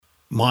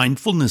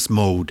Mindfulness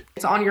mode.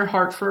 It's on your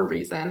heart for a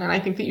reason, and I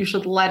think that you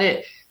should let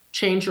it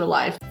change your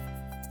life.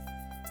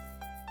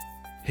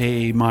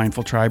 Hey,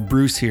 Mindful Tribe,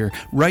 Bruce here.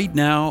 Right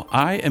now,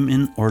 I am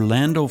in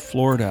Orlando,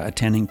 Florida,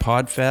 attending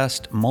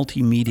PodFest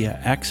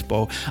Multimedia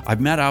Expo. I've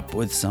met up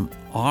with some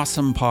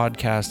awesome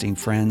podcasting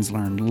friends,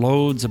 learned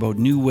loads about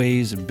new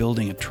ways of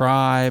building a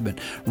tribe and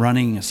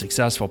running a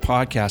successful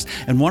podcast.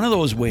 And one of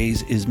those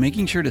ways is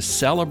making sure to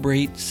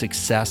celebrate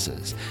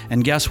successes.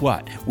 And guess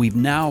what? We've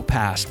now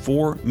passed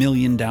 4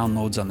 million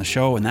downloads on the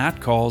show, and that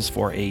calls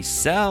for a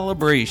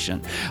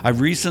celebration. I've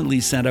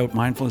recently sent out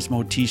Mindfulness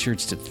Mode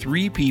t-shirts to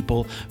 3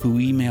 people who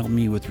emailed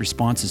me with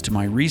responses to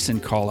my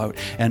recent call out,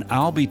 and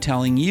I'll be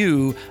telling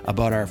you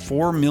about our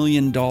 $4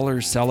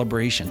 million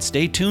celebration.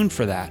 Stay tuned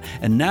for that.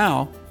 And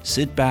now,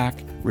 sit back,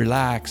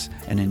 relax,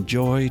 and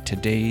enjoy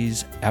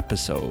today's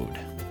episode.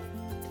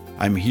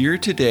 I'm here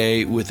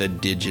today with a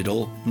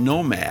digital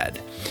nomad,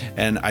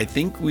 and I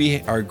think we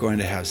are going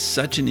to have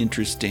such an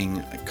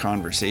interesting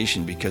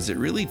conversation because it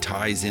really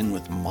ties in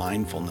with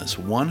mindfulness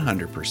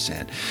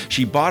 100%.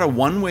 She bought a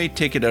one-way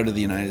ticket out of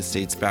the United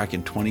States back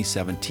in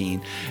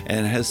 2017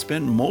 and has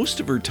spent most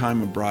of her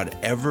time abroad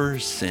ever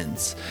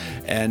since.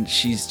 And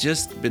she's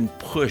just been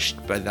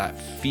pushed by that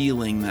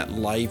feeling that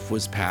life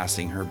was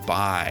passing her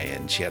by.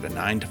 And she had a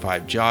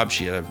 9-to-5 job.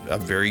 She had a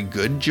very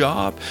good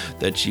job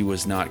that she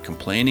was not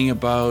complaining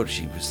about.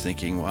 She was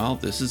thinking, well,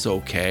 this is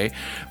okay.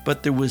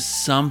 But there was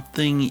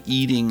something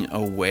eating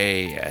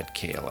away at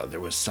Kayla. There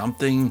was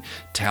something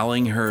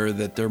telling her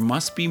that there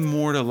must be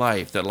more to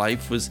life, that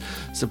life was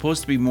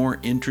supposed to be more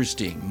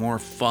interesting, more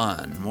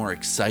fun, more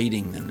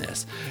exciting than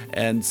this.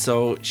 And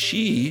so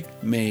she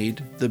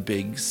made the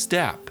big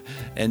step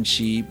and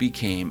she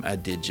became a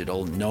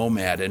digital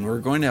nomad. And we're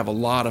going to have a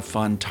lot of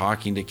fun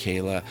talking to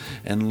Kayla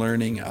and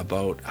learning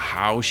about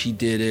how she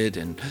did it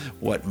and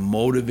what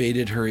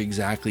motivated her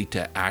exactly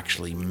to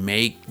actually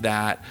make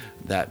that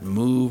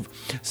move.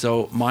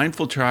 So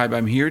Mindful Tribe,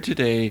 I'm here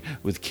today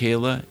with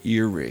Kayla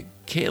Ihrig.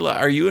 Kayla,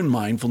 are you in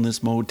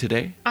mindfulness mode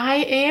today? I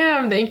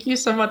am. Thank you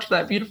so much for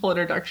that beautiful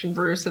introduction,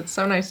 Bruce. It's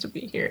so nice to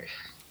be here.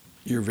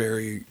 You're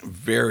very,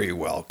 very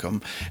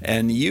welcome.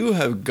 And you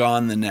have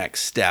gone the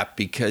next step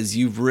because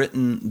you've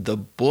written the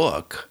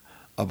book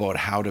about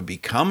how to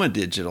become a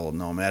digital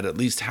nomad, at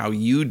least how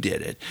you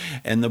did it.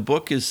 And the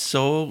book is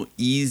so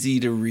easy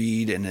to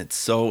read and it's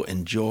so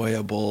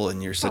enjoyable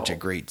and you're such a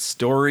great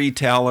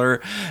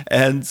storyteller.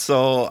 And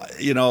so,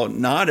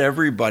 not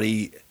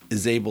everybody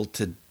is able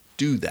to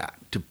do that,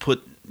 to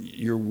put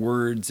your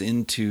words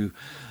into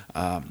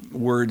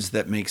words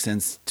that make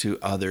sense to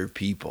other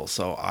people.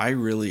 So I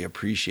really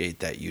appreciate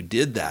that you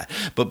did that.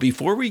 But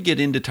before we get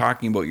into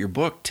talking about your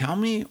book, tell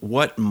me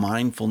what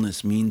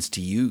mindfulness means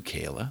to you,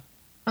 Kayla.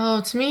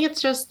 Oh, to me,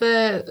 it's just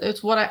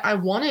it's what I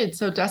wanted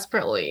so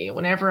desperately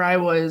whenever I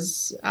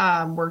was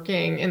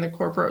working in the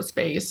corporate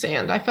space.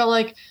 And I felt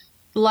like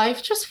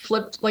life just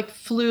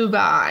flew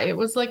by. It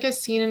was like a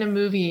scene in a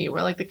movie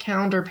where like the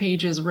calendar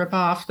pages rip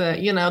off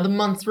the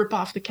months rip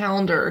off the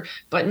calendar,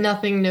 but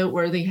nothing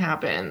noteworthy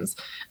happens.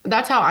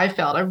 That's how I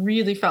felt. I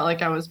really felt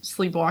like I was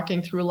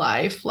sleepwalking through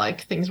life.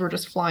 Like things were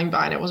just flying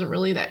by and I wasn't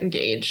really that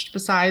engaged.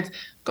 Besides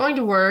going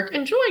to work,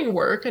 enjoying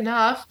work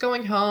enough,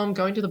 going home,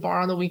 going to the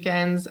bar on the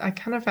weekends. I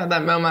kind of had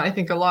that moment. I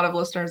think a lot of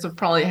listeners have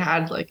probably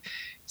had like,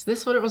 is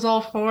this what it was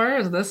all for?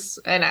 Is this?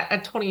 And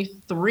at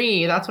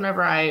 23, that's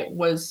whenever I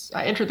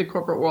entered the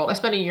corporate world. I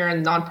spent a year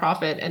in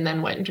nonprofit and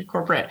then went into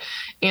corporate.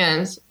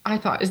 And I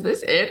thought, is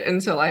this it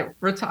until I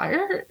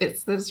retire?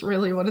 Is this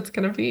really what it's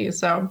going to be?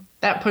 So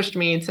that pushed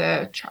me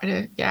to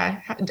try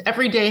to,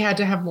 every day had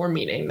to have more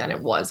meaning than it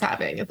was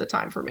having at the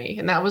time for me.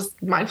 And that was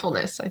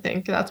mindfulness. I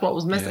think that's what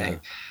was missing. Yeah.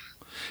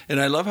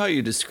 And I love how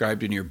you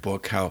described in your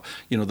book how,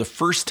 the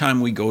first time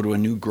we go to a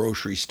new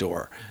grocery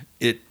store,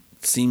 it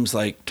seems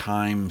like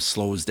time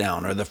slows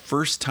down, or the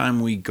first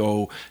time we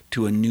go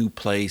to a new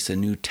place, a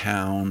new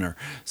town or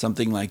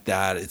something like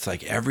that, it's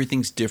like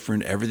everything's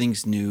different,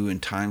 everything's new,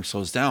 and time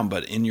slows down.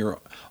 But in your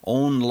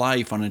own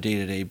life on a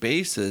day-to-day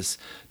basis,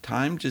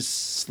 time just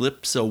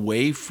slips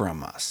away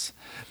from us.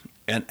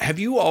 And have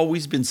you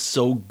always been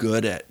so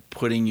good at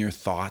putting your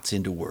thoughts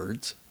into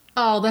words?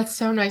 Oh, that's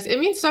so nice.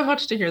 It means so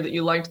much to hear that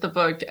you liked the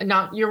book. And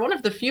you're one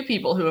of the few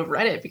people who have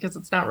read it because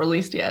it's not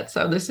released yet.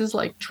 So this is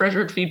like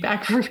treasured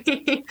feedback for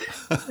me.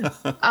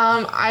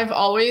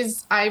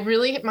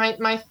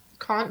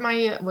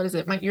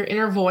 Your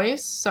inner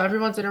voice. So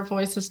everyone's inner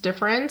voice is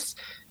different.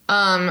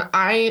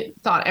 I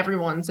thought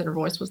everyone's inner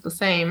voice was the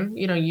same.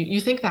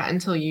 You think that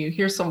until you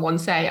hear someone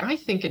say, I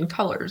think in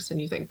colors, and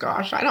you think,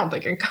 gosh, I don't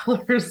think in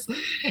colors.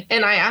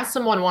 And I asked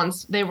someone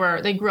once, they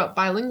grew up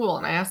bilingual,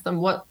 and I asked them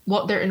what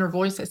their inner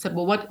voice. I said,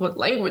 well, what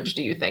language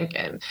do you think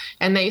in?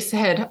 And they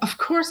said, of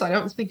course, I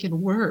don't think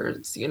in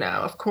words,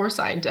 of course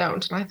I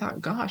don't. And I thought,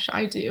 gosh,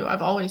 I do.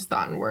 I've always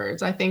thought in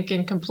words. I think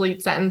in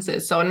complete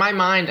sentences. So in my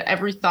mind,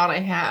 every thought I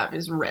have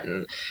is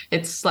written.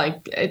 It's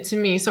like, to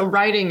me, so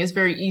writing is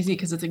very easy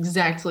because it's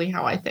exactly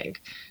how I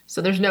think.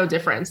 So there's no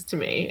difference to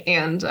me.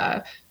 And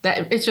that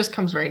it just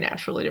comes very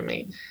naturally to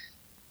me.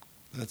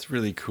 That's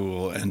really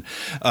cool. And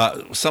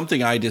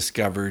something I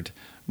discovered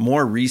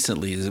more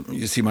recently is,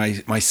 you see,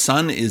 my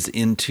son is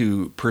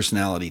into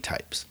personality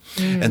types.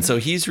 And so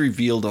he's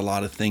revealed a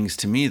lot of things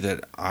to me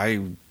that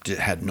I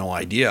had no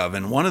idea of.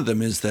 And one of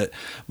them is that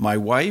my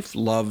wife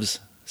loves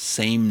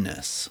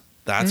sameness.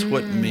 That's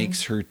what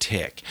makes her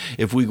tick.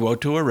 If we go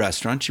to a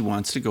restaurant, she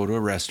wants to go to a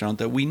restaurant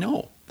that we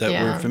know, that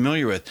we're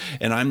familiar with.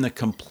 And I'm the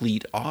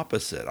complete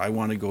opposite. I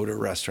want to go to a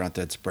restaurant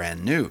that's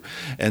brand new.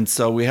 And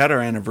so we had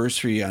our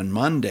anniversary on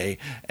Monday.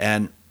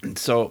 And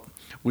so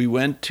we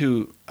went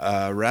to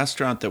a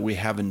restaurant that we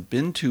haven't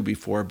been to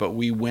before, but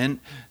we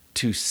went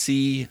to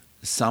see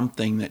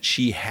something that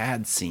she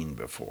had seen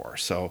before.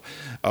 So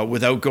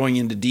without going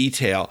into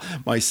detail,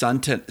 my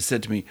son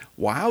said to me,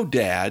 "Wow,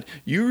 Dad,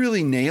 you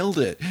really nailed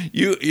it.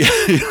 You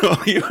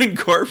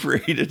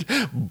incorporated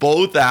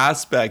both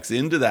aspects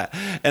into that."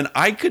 And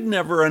I could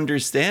never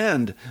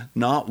understand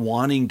not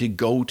wanting to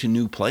go to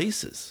new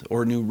places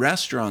or new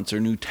restaurants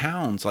or new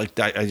towns. Like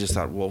I just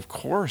thought, well, of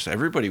course,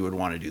 everybody would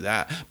want to do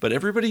that. But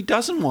everybody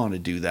doesn't want to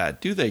do that,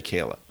 do they,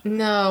 Kayla?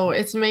 No,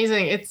 it's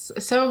amazing. It's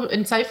so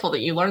insightful that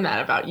you learned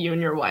that about you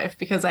and your wife,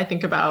 because I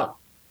think about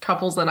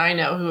couples that I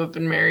know who have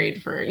been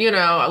married for,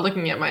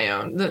 looking at my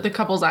own, the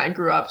couples I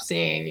grew up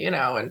seeing,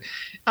 and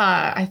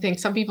I think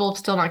some people have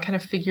still not kind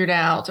of figured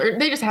out, or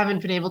they just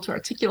haven't been able to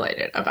articulate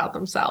it about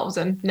themselves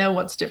and know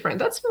what's different.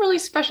 That's really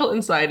special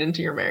insight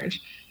into your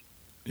marriage.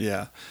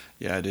 Yeah.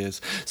 Yeah, it is.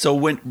 So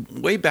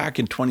way back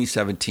in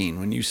 2017,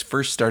 when you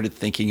first started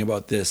thinking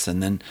about this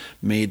and then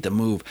made the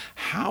move,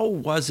 how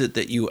was it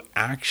that you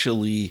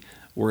actually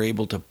were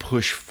able to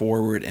push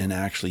forward and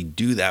actually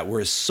do that?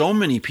 Whereas so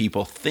many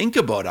people think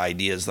about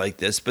ideas like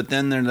this, but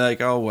then they're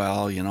like, oh,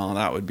 well,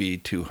 that would be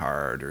too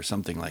hard or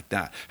something like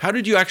that. How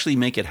did you actually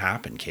make it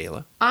happen,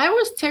 Kayla? I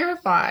was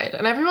terrified,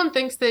 and everyone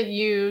thinks that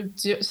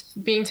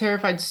being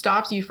terrified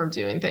stops you from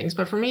doing things.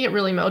 But for me, it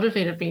really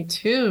motivated me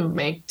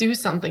to do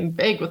something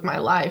big with my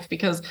life,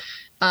 because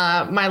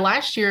my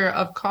last year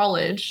of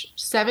college,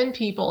 7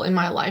 people in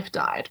my life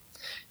died.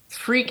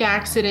 Freak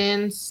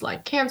accidents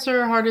like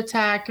cancer, heart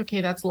attack.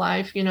 Okay, that's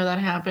life. That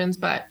happens.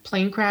 But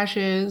plane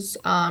crashes.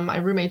 My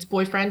roommate's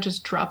boyfriend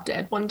just dropped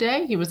dead one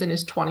day. He was in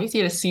his 20s. He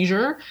had a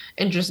seizure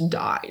and just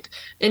died.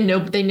 And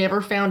they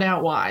never found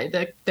out why.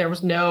 There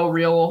was no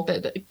real,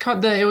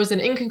 it was an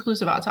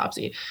inconclusive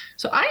autopsy.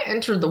 So I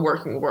entered the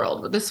working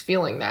world with this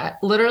feeling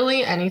that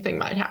literally anything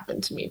might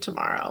happen to me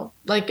tomorrow.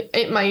 Like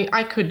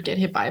I could get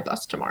hit by a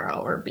bus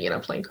tomorrow or be in a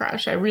plane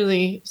crash.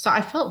 So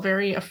I felt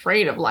very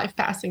afraid of life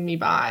passing me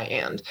by.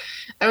 And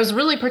I was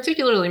really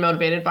particularly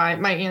motivated by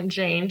my Aunt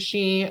Jane.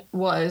 She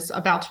was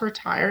about to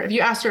retire. If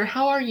you asked her,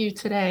 "How are you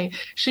today?"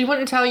 she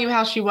wouldn't tell you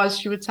how she was.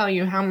 She would tell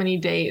you how many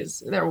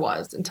days there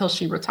was until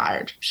she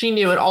retired. She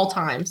knew at all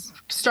times,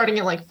 starting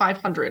at like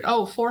 500.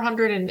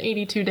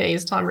 482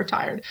 days till I'm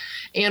retired.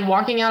 And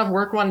walking out of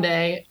work one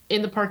day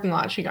in the parking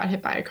lot, she got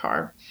hit by a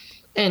car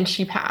and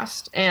she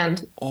passed.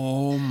 And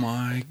oh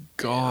my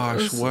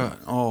gosh, what?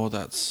 Oh,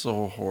 that's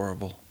so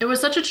horrible. It was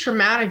such a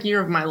traumatic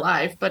year of my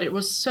life, but it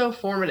was so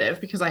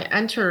formative because I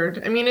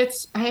entered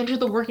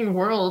the working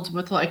world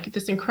with like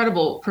this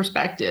incredible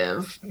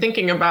perspective,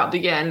 thinking about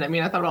the end.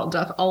 I thought about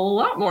death a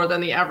lot more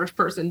than the average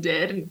person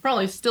did, and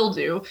probably still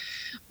do.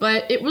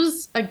 But it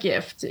was a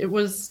gift. It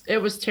was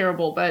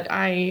terrible, but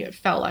I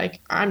felt like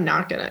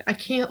I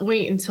can't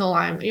wait until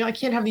I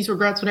can't have these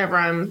regrets whenever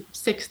I'm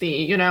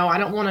 60. I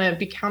don't want to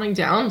be counting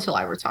down until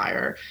I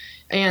retire.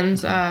 And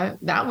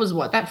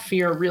that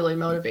fear really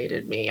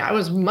motivated me. I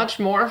was much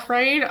more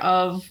afraid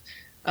of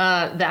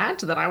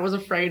that I was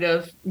afraid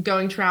of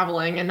going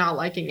traveling and not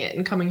liking it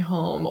and coming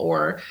home,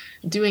 or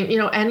doing,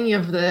 any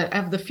of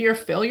the fear of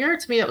failure.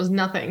 To me, it was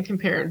nothing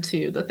compared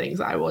to the things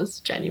I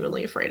was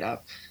genuinely afraid of.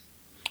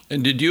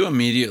 And did you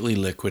immediately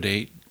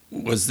liquidate?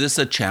 Was this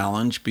a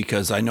challenge?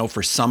 Because I know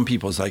for some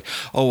people it's like,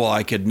 oh, well,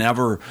 I could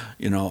never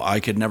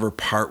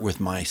part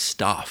with my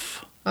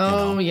stuff.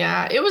 Oh,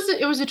 yeah.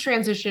 It was a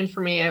transition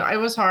for me. It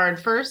was hard.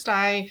 First,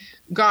 I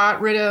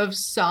got rid of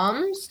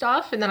some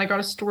stuff, and then I got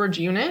a storage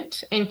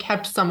unit and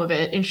kept some of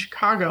it in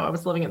Chicago. I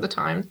was living at the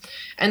time.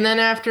 And then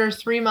after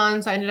 3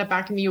 months, I ended up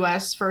back in the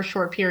US for a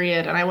short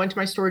period, and I went to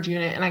my storage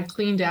unit and I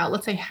cleaned out,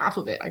 let's say, half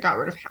of it. I got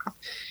rid of half.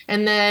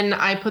 And then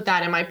I put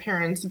that in my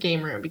parents'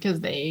 game room because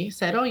they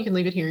said, oh, you can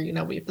leave it here.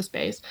 We have the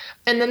space.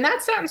 And then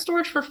that sat in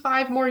storage for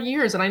 5 more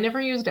years, and I never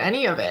used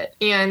any of it.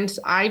 And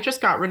I just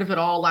got rid of it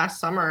all last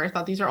summer. I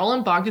thought these are all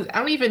in boxes. I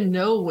don't even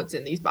know what's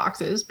in these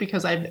boxes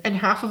because and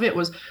half of it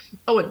was,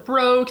 it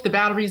broke, the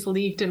batteries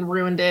leaked and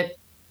ruined it.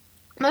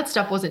 That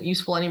stuff wasn't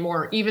useful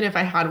anymore, even if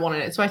I had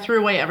wanted it. So I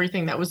threw away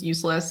everything that was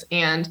useless,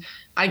 and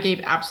I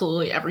gave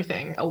absolutely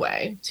everything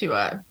away to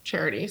a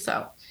charity.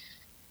 So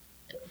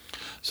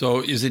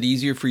is it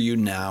easier for you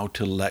now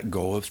to let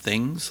go of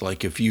things?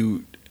 Like if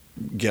you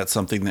get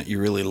something that you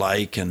really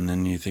like and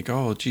then you think,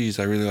 oh, geez,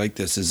 I really like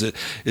this. Is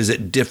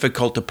it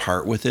difficult to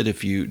part with it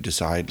if you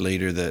decide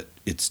later that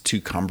it's too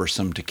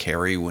cumbersome to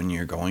carry when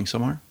you're going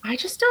somewhere? I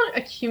just don't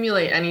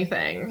accumulate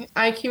anything.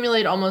 I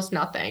accumulate almost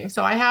nothing.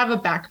 So I have a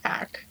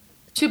backpack,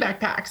 2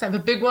 backpacks. I have a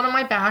big one on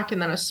my back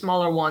and then a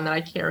smaller one that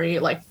I carry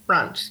like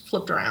front,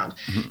 flipped around.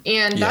 Mm-hmm.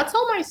 And that's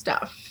all my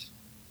stuff.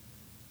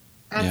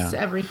 That's Yeah.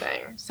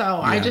 everything. So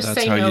I Yeah, just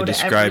that's say how you no to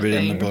describe it in the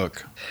everything.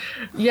 book.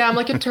 Yeah, I'm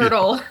like a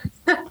turtle.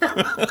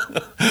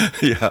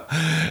 Yeah.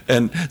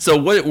 And so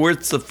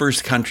what's the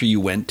first country you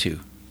went to?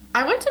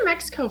 I went to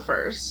Mexico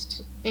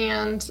first,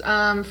 and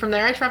from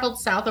there I traveled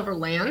south over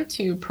land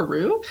to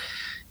Peru,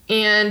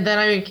 and then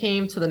I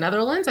came to the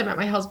Netherlands. I met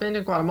my husband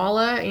in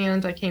Guatemala,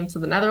 and I came to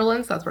the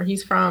Netherlands. That's where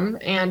he's from,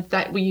 and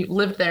that we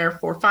lived there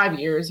for 5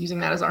 years, using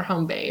that as our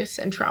home base,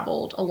 and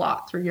traveled a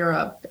lot through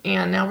Europe.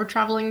 And now we're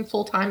traveling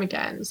full time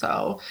again.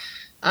 So,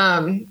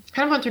 kind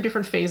of went through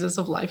different phases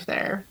of life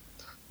there,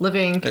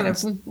 living kind of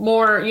It's,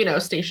 more,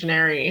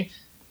 stationary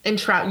and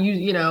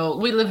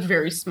we lived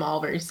very small,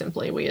 very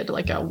simply. We had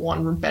like a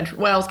one bedroom,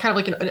 well, it's kind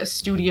of like a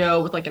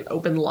studio with like an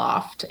open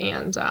loft.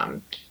 And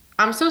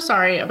I'm so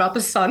sorry about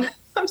the sun.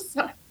 I'm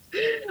sorry.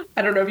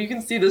 I don't know if you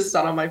can see the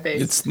sun on my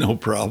face. it's no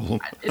problem.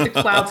 The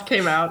clouds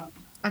came out.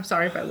 I'm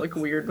sorry if I look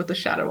weird with the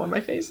shadow on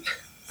my face.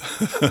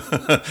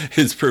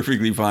 It's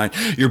perfectly fine.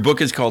 Your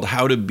book is called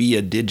How to Be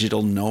a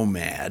Digital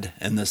Nomad,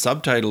 and the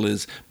subtitle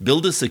is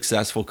Build a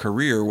Successful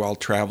Career While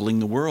Traveling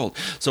the World.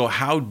 So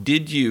how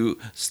did you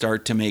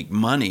start to make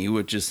money,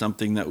 which is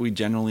something that we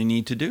generally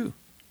need to do?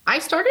 I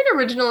started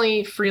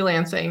originally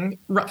freelancing,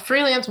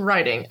 freelance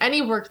writing,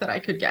 any work that I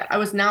could get. I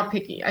was not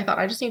picky. I thought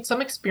I just need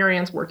some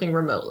experience working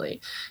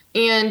remotely.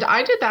 And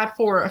I did that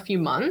for a few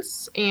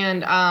months,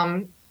 and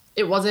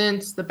it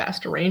wasn't the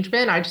best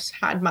arrangement. I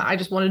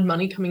just wanted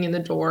money coming in the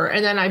door.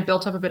 And then I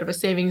built up a bit of a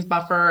savings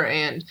buffer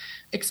and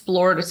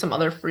explored some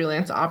other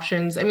freelance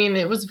options. I mean,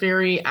 it was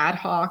very ad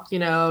hoc,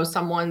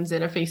 someone's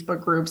in a Facebook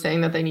group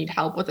saying that they need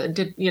help with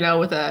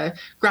with a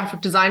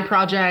graphic design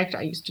project.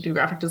 I used to do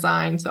graphic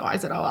design, so I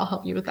said, "Oh, I'll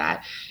help you with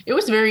that." It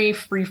was very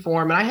free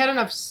form, and I had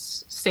enough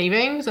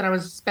savings, and I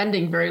was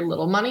spending very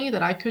little money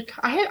that I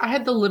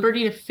had the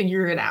liberty to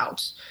figure it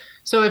out.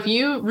 So if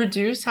you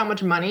reduce how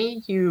much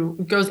money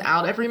goes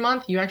out every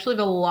month, you actually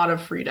have a lot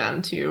of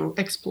freedom to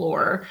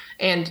explore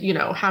and,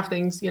 have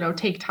things,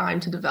 take time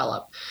to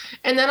develop.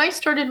 And then I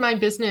started my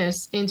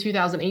business in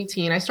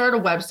 2018. I started a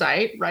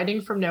website,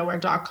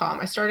 writingfromnowhere.com.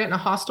 I started in a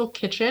hostel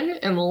kitchen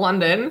in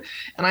London.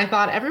 And I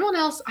thought, everyone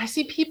else, I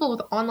see people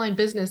with online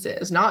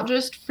businesses, not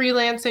just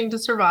freelancing to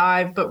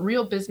survive, but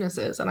real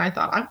businesses. And I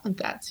thought, I want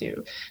that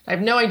too. I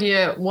have no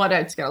idea what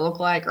it's going to look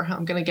like or how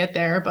I'm going to get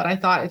there, but I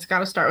thought it's got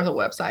to start with a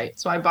website.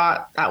 So I bought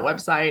that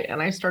website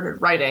and I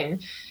started writing.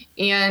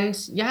 And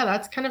yeah,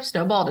 that's kind of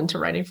snowballed into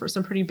writing for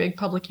some pretty big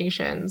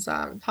publications.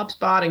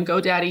 HubSpot and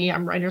GoDaddy,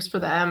 I'm writers for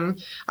them.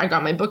 I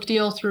got my book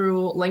deal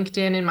through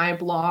LinkedIn and my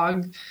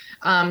blog.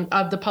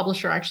 The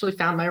publisher actually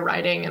found my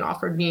writing and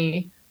offered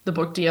me the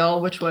book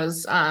deal, which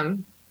was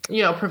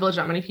privilege.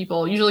 Not many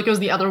people usually goes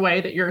the other way,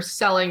 that you're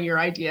selling your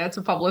idea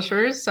to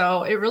publishers.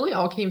 So it really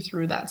all came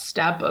through that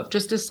step of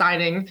just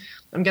deciding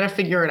I'm going to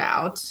figure it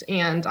out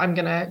and I'm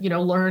going to,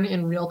 learn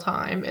in real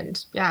time.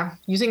 And yeah,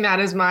 using that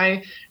as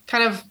my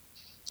kind of,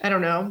 I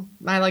don't know,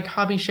 my like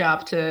hobby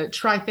shop to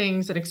try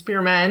things and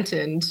experiment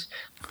and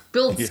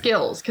build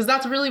skills, because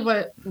that's really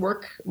what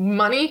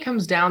money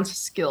comes down to: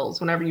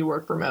 skills. Whenever you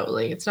work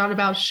remotely, it's not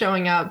about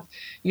showing up,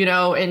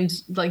 and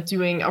like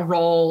doing a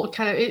role.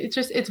 Kind of,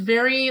 it's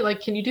very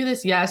like, can you do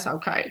this? Yes.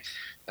 Okay.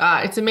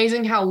 It's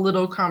amazing how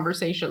little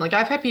conversation. Like,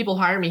 I've had people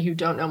hire me who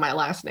don't know my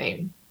last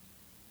name.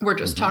 We're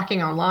just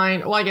talking online.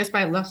 Well, I guess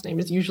my last name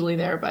is usually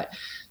there, but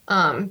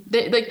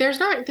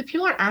the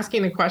people aren't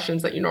asking the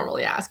questions that you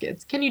normally ask.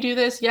 It's, can you do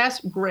this? Yes.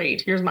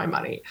 Great. Here's my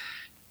money.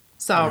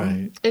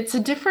 So It's a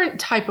different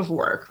type of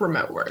work,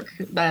 remote work,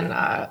 than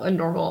a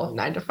normal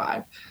 9 to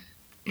 5.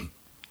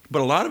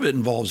 But a lot of it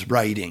involves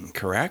writing,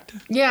 correct?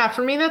 Yeah,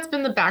 for me, that's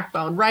been the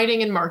backbone: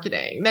 writing and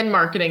marketing, then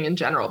marketing in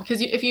general. Because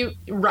if you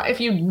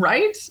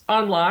write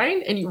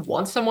online and you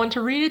want someone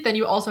to read it, then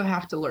you also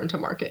have to learn to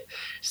market.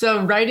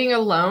 So writing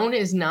alone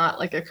is not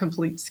like a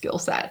complete skill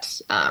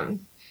set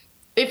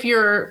if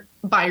you're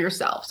by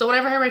yourself. So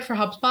whenever I write for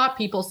HubSpot,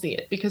 people see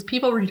it because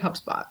people read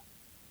HubSpot.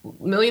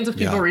 Millions of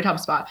people read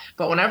HubSpot.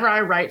 But whenever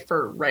I write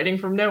for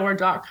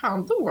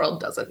writingfromnowhere.com, the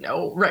world doesn't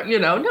know, right?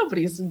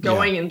 Nobody's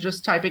going and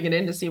just typing it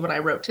in to see what I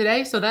wrote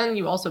today. So then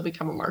you also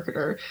become a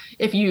marketer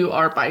if you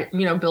are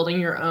building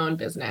your own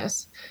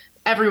business.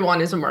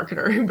 Everyone is a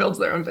marketer who builds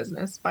their own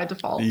business by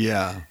default.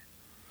 Yeah.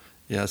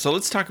 Yeah. So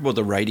let's talk about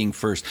the writing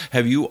first.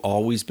 Have you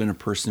always been a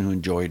person who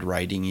enjoyed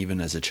writing even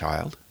as a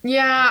child?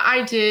 Yeah,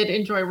 I did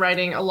enjoy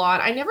writing a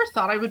lot. I never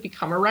thought I would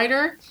become a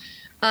writer.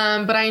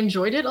 But I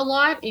enjoyed it a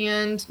lot,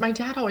 and my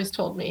dad always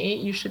told me,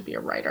 you should be a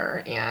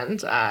writer.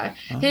 And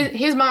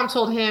his mom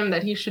told him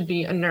that he should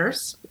be a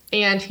nurse,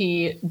 and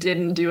he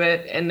didn't do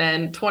it. And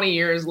then 20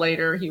 years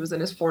later, he was in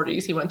his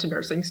 40s, he went to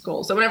nursing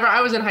school. So whenever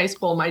I was in high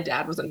school, my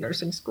dad was in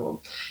nursing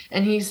school.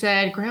 And he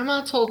said,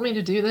 Grandma told me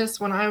to do this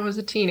when I was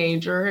a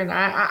teenager, and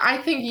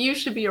I think you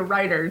should be a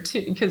writer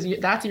too, because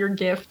that's your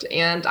gift.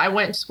 And I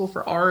went to school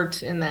for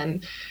art and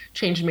then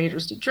changed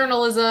majors to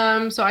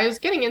journalism. So I was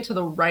getting into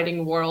the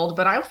writing world,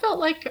 but I felt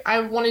like I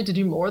wanted to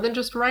do more than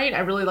just write. I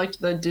really liked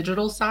the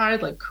digital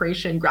side, like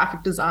creation,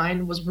 graphic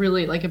design was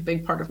really like a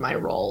big part of my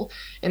role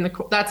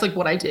that's like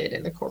what I did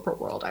in the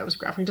corporate world. I was a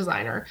graphic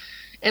designer.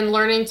 And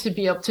learning to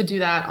be able to do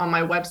that on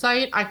my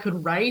website, I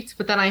could write,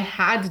 but then I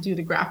had to do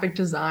the graphic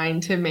design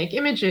to make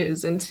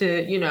images and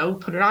to,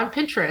 put it on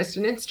Pinterest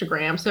and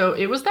Instagram. So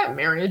it was that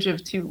marriage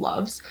of two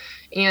loves.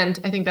 And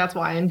I think that's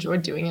why I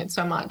enjoyed doing it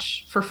so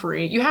much for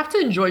free. You have to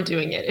enjoy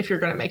doing it if you're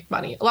going to make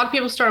money. A lot of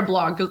people start a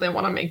blog because they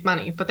want to make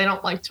money, but they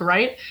don't like to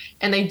write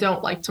and they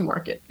don't like to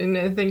market. And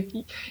I think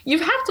you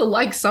have to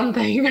like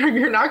something or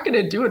you're not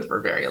going to do it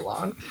for very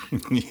long.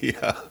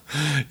 Yeah.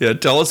 Yeah.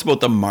 Tell us about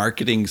the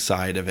marketing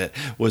side of it.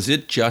 Was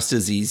it just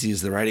as easy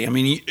as the writing? I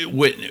mean,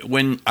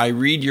 when I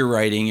read your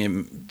writing,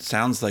 it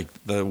sounds like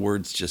the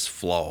words just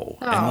flow.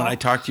 Oh. And when I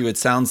talk to you, it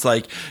sounds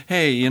like,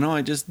 hey,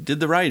 I just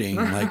did the writing.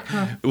 Like,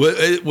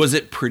 was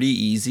it pretty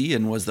easy,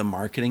 and was the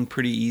marketing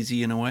pretty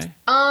easy in a way?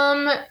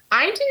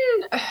 I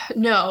didn't,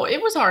 no,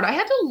 it was hard. I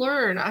had to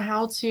learn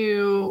how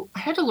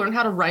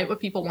to write what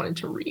people wanted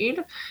to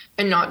read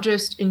and not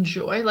just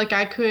enjoy. Like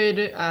I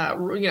could,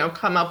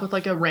 come up with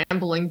like a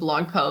rambling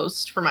blog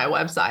post for my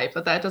website,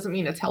 but that doesn't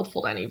mean it's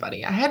helpful to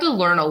anybody. I had to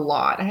learn a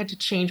lot. I had to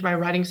change my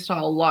writing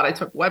style a lot. I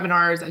took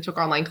webinars, I took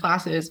online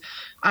classes.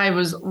 I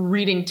was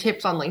reading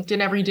tips on LinkedIn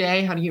every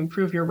day. How do you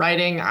improve your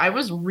writing?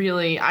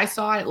 I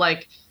saw it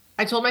like,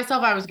 I told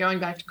myself I was going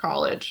back to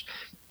college,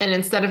 and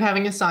instead of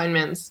having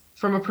assignments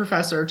from a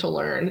professor to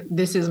learn,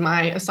 this is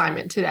my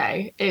assignment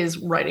today, is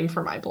writing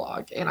for my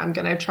blog, and I'm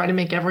going to try to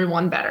make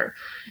everyone better.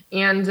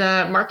 And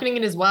marketing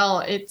it as well,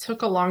 it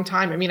took a long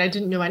time. I mean, I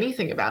didn't know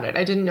anything about it.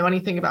 I didn't know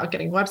anything about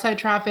getting website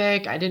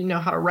traffic. I didn't know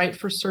how to write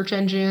for search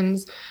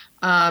engines.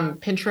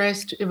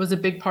 Pinterest, it was a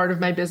big part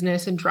of my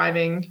business and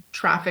driving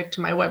traffic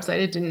to my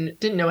website. I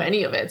didn't know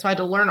any of it. So I had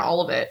to learn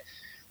all of it.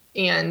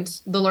 And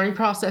the learning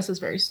process is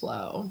very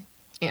slow.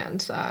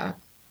 And,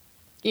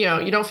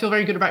 you don't feel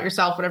very good about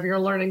yourself whenever you're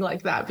learning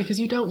like that because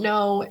you don't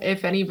know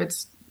if any of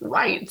it's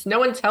right. No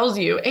one tells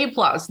you A+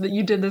 that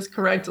you did this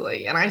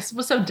correctly. And I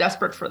was so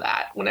desperate for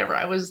that whenever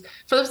I was,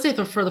 for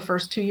the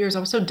first 2 years, I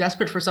was so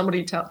desperate for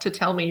somebody to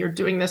tell me you're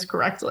doing this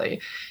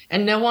correctly.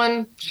 And no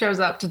one shows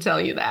up to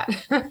tell you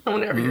that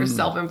whenever you're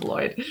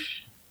self-employed.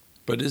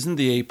 But isn't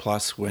the A+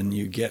 when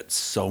you get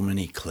so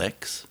many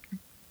clicks?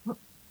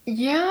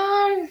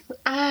 Yeah,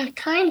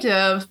 kind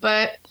of,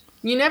 but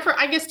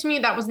I guess to me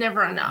that was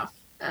never enough.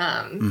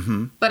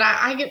 But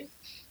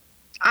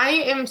I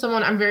am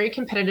someone, I'm very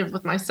competitive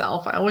with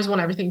myself. I always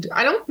want everything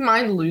I don't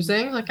mind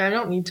losing. Like I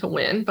don't need to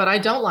win, but I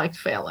don't like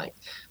failing.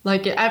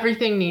 Like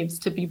everything needs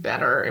to be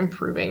better,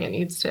 improving. It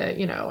needs to,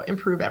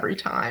 improve every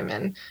time.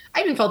 And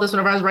I even felt this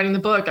whenever I was writing the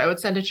book. I would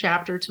send a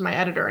chapter to my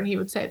editor and he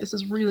would say, this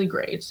is really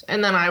great.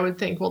 And then I would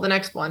think, well, the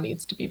next one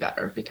needs to be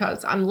better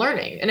because I'm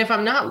learning. And if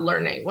I'm not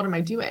learning, what am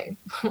I doing?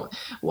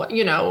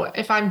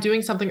 If I'm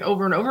doing something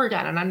over and over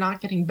again and I'm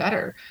not getting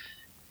better,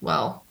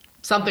 well,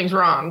 something's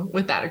wrong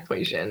with that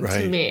equation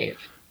to me.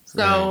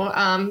 So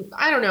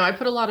I don't know. I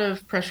put a lot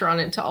of pressure on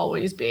it to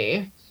always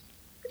be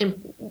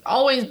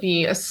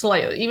a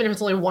slight, even if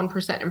it's only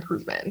 1%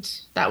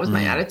 improvement. That was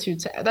my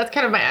attitude. That's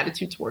kind of my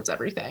attitude towards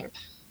everything.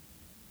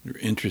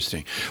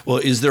 Interesting. Well,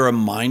 is there a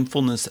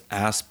mindfulness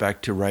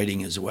aspect to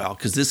writing as well?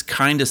 Because this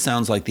kind of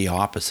sounds like the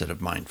opposite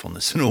of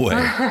mindfulness in a way.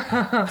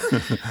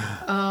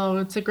 Oh,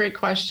 it's a great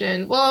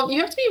question. Well,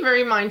 you have to be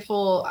very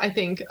mindful, I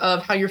think,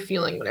 of how you're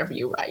feeling whenever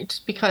you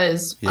write,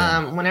 because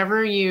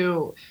whenever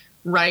you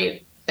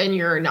write and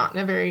you're not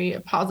in a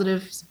very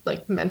positive,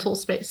 like mental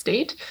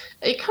state,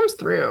 it comes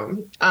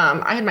through.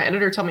 I had my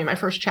editor tell me my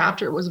first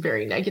chapter was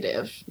very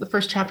negative, the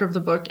first chapter of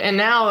the book. And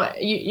now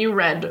you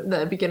read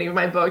the beginning of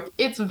my book.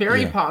 It's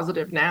very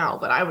positive now,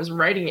 but I was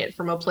writing it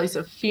from a place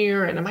of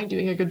fear and am I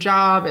doing a good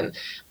job? And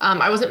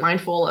I wasn't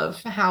mindful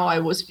of how I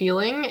was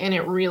feeling, and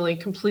it really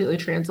completely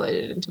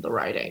translated into the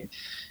writing.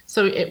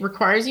 So it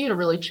requires you to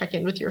really check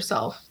in with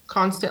yourself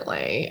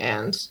constantly.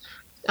 And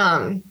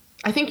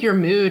I think your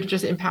mood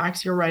just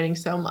impacts your writing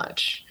so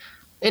much.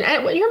 And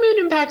your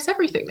mood impacts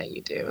everything that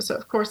you do. So,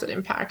 of course, it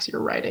impacts your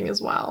writing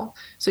as well.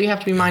 So you have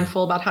to be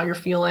mindful about how you're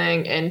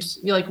feeling, and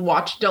you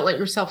don't let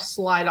yourself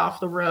slide off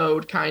the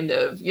road kind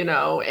of,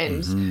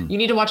 and you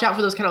need to watch out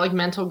for those kind of like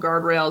mental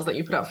guardrails that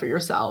you put up for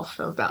yourself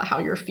about how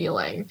you're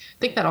feeling. I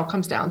think that all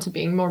comes down to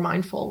being more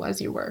mindful as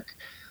you work.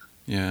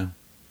 Yeah,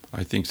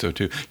 I think so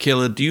too.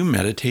 Kayla, do you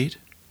meditate?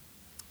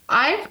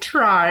 I've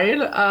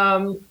tried.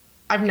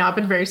 I've not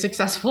been very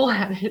successful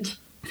at it.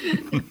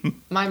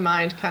 My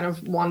mind kind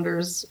of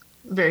wanders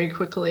very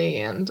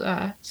quickly and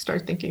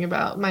start thinking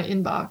about my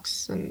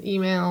inbox and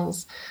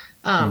emails.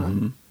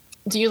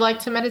 Do you like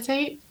to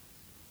meditate?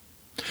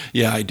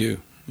 Yeah, I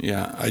do.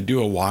 Yeah, I do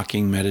a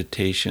walking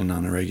meditation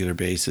on a regular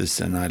basis,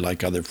 and I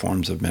like other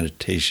forms of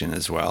meditation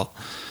as well.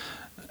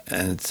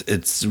 And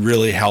it's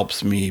really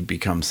helps me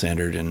become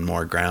centered and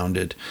more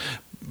grounded.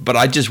 But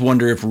I just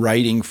wonder if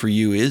writing for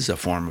you is a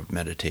form of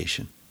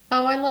meditation.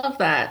 Oh, I love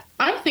that.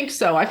 I think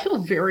so. I feel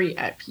very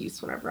at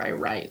peace whenever I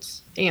write.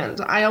 And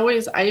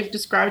I've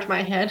described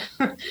my head.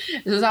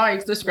 This is how I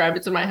describe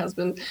it to my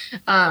husband.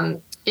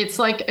 It's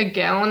like a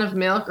gallon of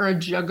milk or a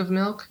jug of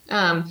milk.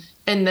 And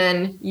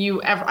then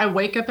I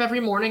wake up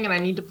every morning and I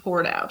need to pour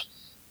it out.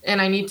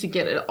 and I need to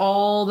get it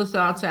all the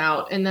thoughts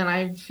out, and then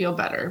I feel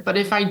better. But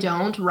if I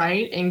don't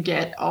write and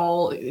get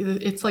all,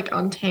 it's like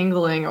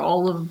untangling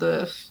all of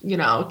the,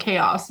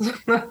 chaos.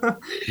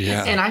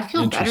 Yeah. And I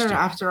feel better Interesting.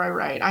 after I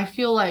write. I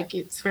feel like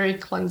it's very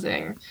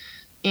cleansing.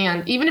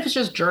 And even if it's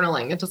just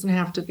journaling, it doesn't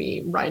have to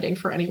be writing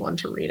for anyone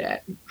to read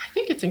it. I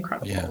think it's Yeah.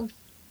 incredible.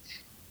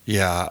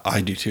 Yeah,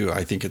 I do too.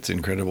 I think it's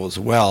incredible as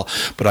well.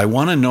 But I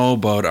want to know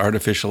about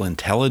artificial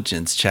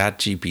intelligence,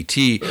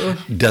 ChatGPT. Ugh.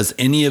 Does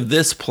any of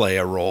this play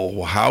a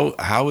role?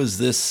 How is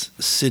this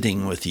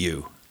sitting with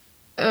you?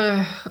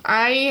 I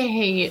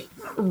hate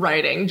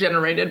writing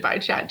generated by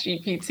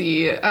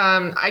ChatGPT.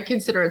 I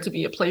consider it to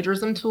be a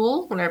plagiarism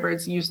tool whenever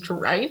it's used to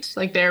write.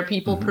 Like there are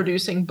people Hmm.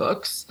 producing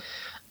books.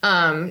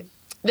 Um,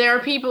 there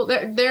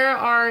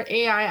are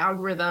AI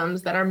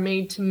algorithms that are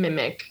made to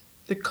mimic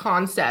the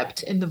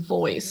concept and the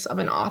voice of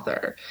an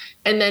author,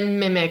 and then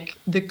mimic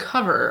the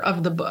cover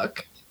of the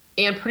book,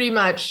 and pretty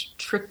much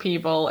trick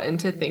people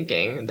into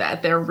thinking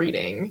that they're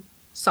reading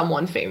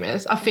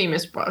a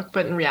famous book,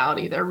 but in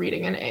reality, they're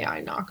reading an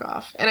AI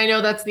knockoff. And I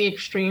know that's the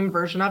extreme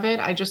version of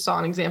it. I just saw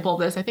an example of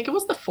this. I think it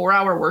was the 4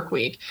 Hour Work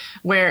Week,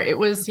 where it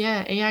was,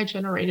 yeah, AI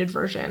generated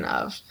version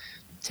of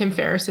Tim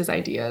Ferriss's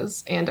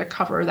ideas and a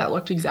cover that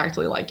looked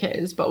exactly like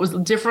his, but was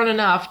different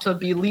enough to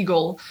be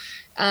legal.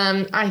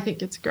 I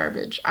think it's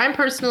garbage. I'm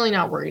personally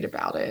not worried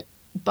about it,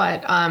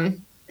 but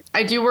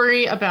I do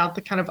worry about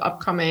the kind of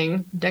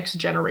upcoming next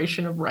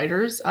generation of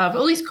writers, of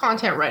at least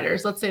content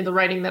writers. Let's say the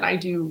writing that I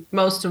do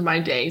most of my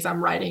days,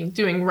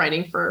 doing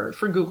writing for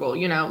Google,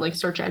 like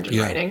search engine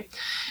Yeah. writing.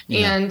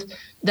 Yeah. And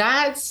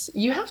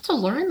you have to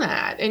learn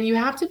that, and you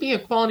have to be a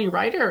quality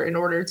writer in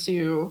order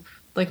to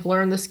like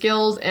learn the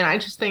skills. And I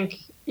just think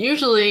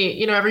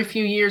usually, every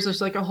few years there's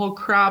like a whole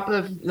crop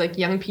of like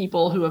young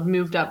people who have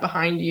moved up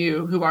behind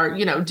you who are,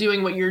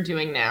 doing what you're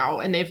doing now,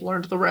 and they've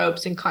learned the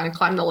ropes and kind of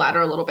climbed the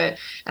ladder a little bit.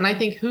 And I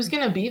think who's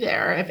going to be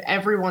there if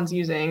everyone's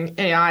using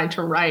AI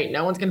to write?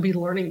 No one's going to be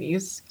learning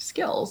these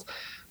skills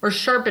or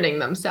sharpening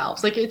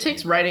themselves. Like it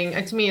takes writing,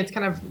 to me, it's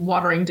kind of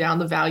watering down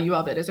the value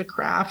of it as a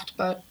craft,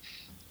 but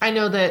I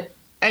know that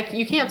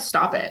you can't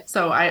stop it.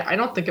 So I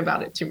don't think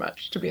about it too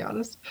much, to be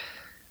honest.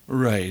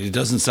 Right. It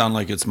doesn't sound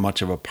like it's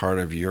much of a part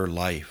of your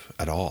life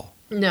at all.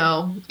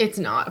 No, it's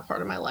not a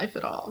part of my life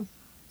at all.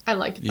 I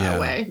like it that Yeah.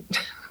 way.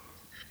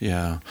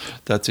 Yeah.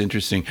 That's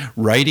interesting.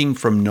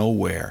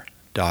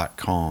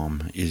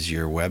 Writingfromnowhere.com is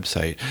your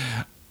website.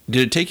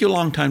 Did it take you a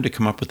long time to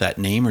come up with that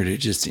name, or did it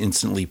just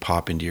instantly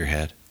pop into your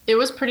head? It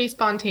was pretty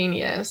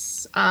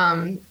spontaneous.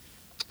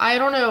 I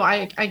don't know.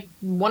 I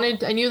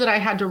knew that I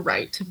had to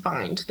write to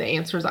find the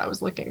answers I was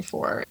looking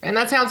for. And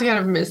that sounds kind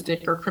of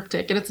mystic or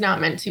cryptic, and it's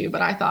not meant to,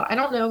 but I thought, I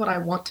don't know what I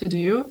want to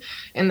do.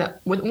 And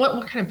what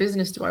kind of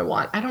business do I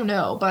want? I don't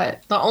know.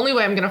 But the only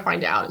way I'm going to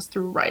find out is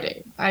through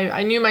writing.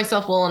 I knew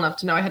myself well enough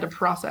to know I had to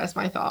process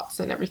my thoughts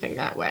and everything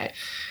that way.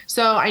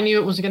 So I knew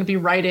it was going to be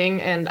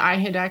writing, and I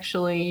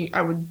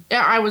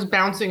was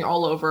bouncing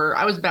all over.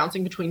 I was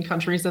bouncing between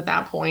countries at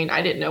that point.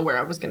 I didn't know where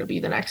I was going to be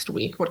the next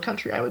week, what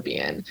country I would be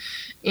in.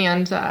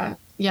 And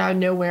yeah,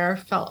 nowhere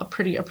felt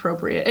pretty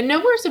appropriate. And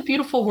nowhere is a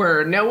beautiful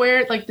word.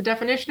 Nowhere, like the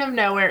definition of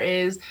nowhere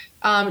is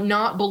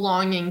not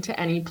belonging to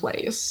any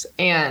place.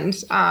 And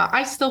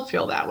I still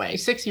feel that way.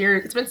 6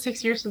 years, it's been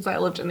 6 years since I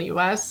lived in the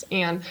US,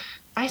 and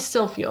I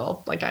still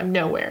feel like I'm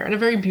nowhere in a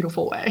very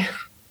beautiful way.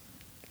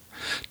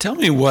 Tell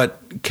me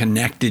what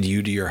connected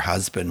you to your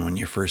husband when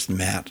you first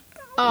met.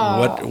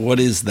 Oh, What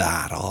is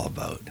that all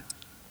about?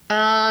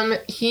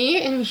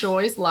 he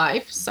enjoys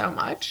life so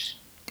much.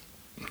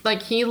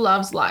 Like he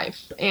loves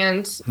life.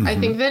 And I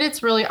Hmm. think that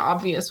it's really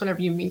obvious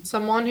whenever you meet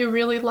someone who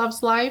really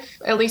loves life.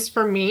 At least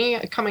for me,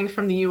 coming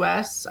from the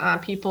US,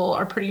 people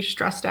are pretty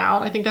stressed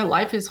out. I think that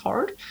life is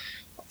hard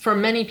for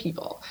many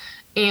people.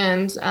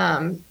 And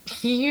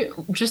he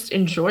just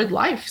enjoyed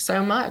life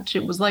so much.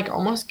 It was like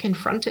almost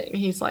confronting.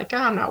 He's like, "Oh,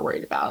 I'm not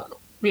worried about,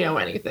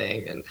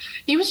 anything." And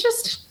he was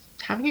just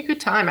having a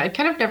good time. I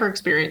kind of never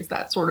experienced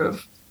that sort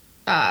of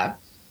uh,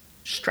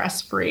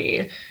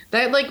 stress-free,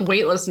 that like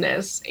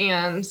weightlessness.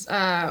 And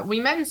we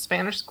met in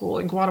Spanish school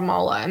in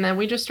Guatemala, and then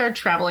we just started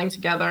traveling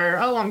together.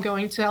 Oh, I'm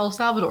going to El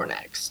Salvador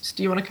next.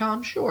 Do you want to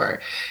come?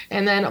 Sure.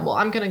 And then, well,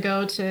 I'm going to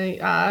go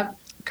to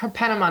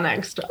Panama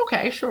next.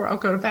 Okay, sure, I'll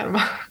go to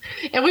Panama.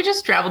 And we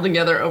just traveled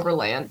together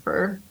overland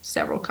for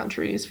several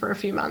countries for a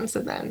few months,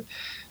 and then,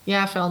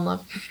 yeah, I fell in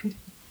love.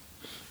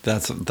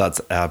 That's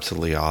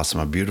absolutely awesome.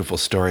 A beautiful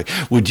story.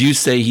 Would you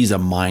say he's a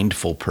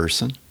mindful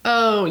person?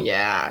 Oh,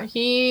 yeah.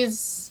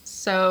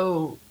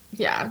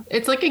 Yeah,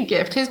 it's like a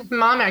gift. His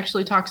mom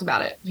actually talks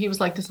about it. He was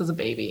like this as a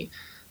baby.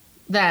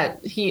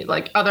 That he,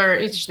 like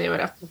they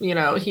would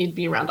have, he'd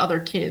be around other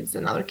kids,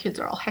 and other kids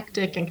are all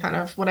hectic and kind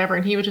of whatever.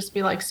 And he would just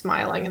be like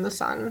smiling in the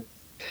sun.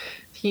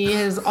 He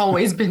has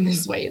always been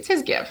this way. It's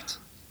his gift.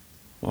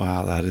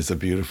 Wow, that is a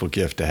beautiful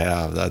gift to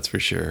have. That's for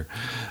sure.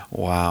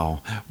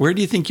 Wow. Where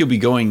do you think you'll be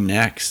going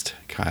next,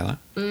 Kyla?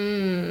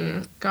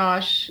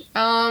 Gosh.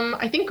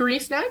 I think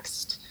Greece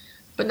next,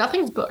 but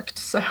nothing's booked,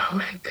 so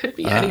it could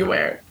be Ah,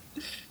 anywhere.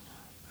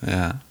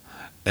 yeah.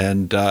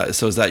 And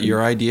so is that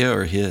your idea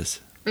or his?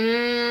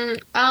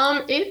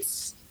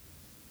 It's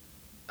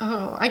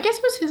Oh, I guess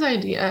it was his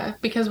idea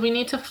because we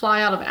need to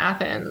fly out of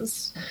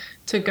Athens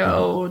to Mhm.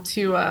 go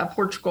to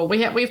Portugal.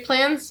 We have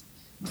plans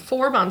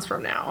 4 months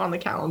from now on the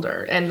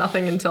calendar and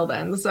nothing until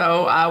then.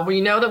 So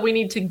we know that we're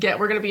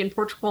going to be in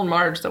Portugal in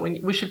March, so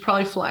we should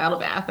probably fly out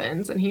of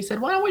Athens. And he said,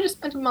 why don't we just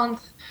spend a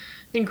month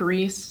in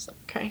Greece?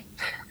 Okay,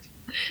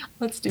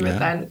 let's do it Yeah.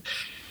 then.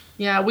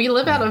 Yeah, we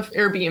live out Yeah. of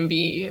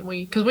Airbnb.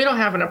 Because we don't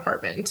have an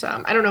apartment.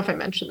 I don't know if I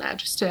mentioned that.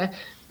 Just to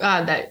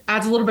that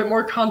adds a little bit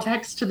more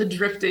context to the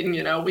drifting.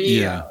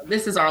 We Yeah.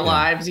 this is our Yeah.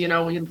 lives. We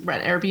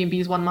rent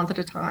Airbnbs 1 month at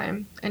a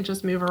time and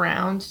just move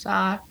around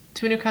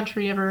to a new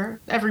country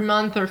every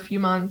month or a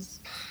few months.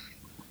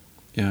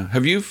 Yeah.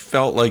 Have you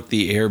felt like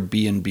the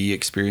Airbnb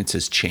experience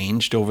has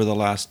changed over the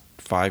last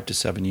 5 to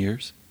 7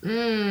 years?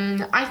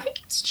 I think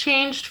it's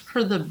changed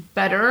for the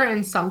better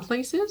in some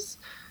places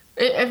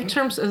in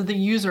terms of the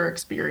user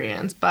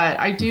experience, but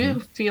I Hmm. do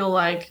feel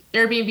like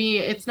Airbnb,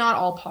 it's not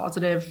all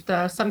positive.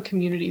 Some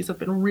communities have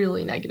been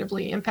really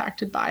negatively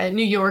impacted by it.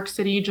 New York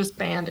City just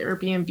banned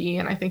Airbnb,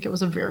 and I think it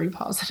was a very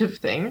positive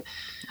thing.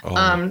 Oh,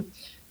 Um,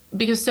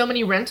 because so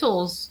many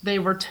rentals, they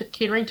were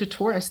catering to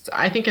tourists.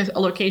 I think a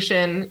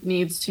location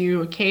needs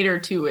to cater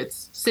to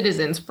its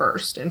citizens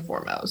first and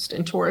foremost,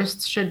 and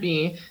tourists should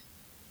be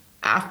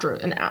after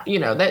and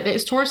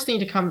that tourists need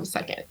to come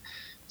second.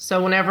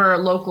 So whenever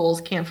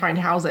locals can't find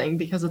housing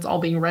because it's all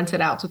being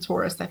rented out to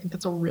tourists, I think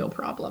that's a real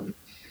problem.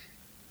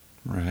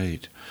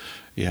 right.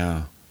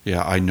 Yeah.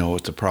 Yeah, I know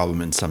it's a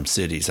problem in some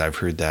cities. I've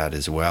heard that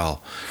as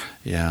well.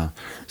 Yeah.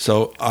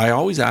 So I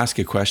always ask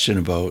a question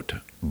about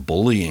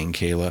bullying,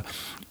 Kayla.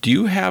 Do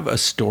you have a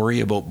story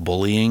about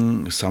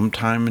bullying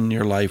sometime in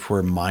your life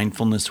where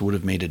mindfulness would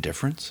have made a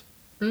difference?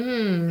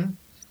 Mm.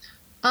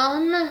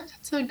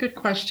 That's a good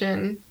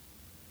question.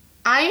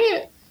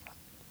 I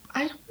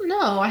I don't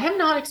know. I have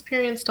not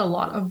experienced a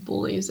lot of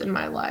bullies in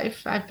my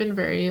life. I've been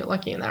very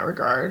lucky in that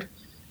regard.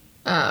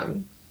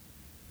 Um,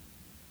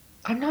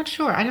 I'm not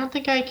sure. I don't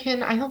think I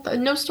can. I don't.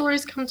 No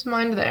stories come to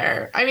mind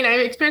there. I mean, I've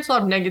experienced a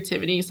lot of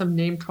negativity, some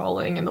name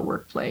calling in the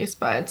workplace,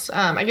 but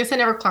I guess I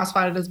never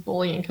classified it as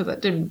bullying because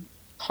that didn't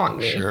haunt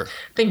me. Sure.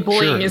 I think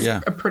bullying Sure. is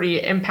Yeah, a pretty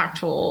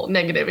impactful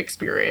negative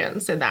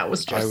experience, and that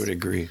was I would just,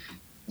 agree.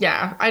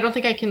 yeah. I don't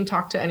think I can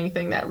talk to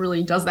anything that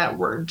really does that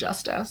word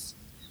justice.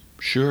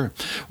 Sure.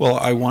 Well,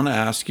 I want to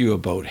ask you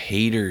about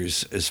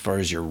haters as far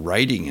as your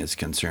writing is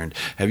concerned.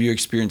 Have you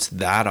experienced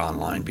that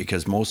online?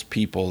 Because most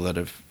people that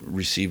have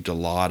received a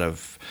lot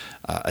of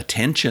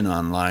attention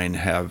online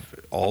have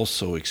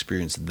also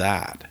experienced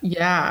that.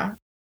 Yeah.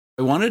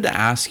 I wanted to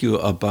ask you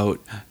about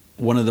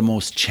one of the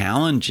most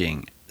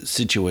challenging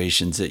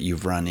situations that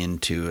you've run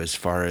into as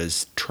far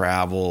as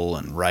travel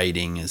and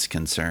writing is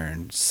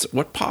concerned.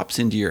 What pops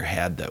into your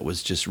head that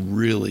was just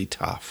really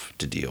tough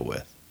to deal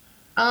with?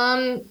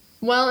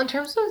 Well, in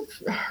terms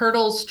of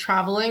hurdles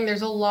traveling,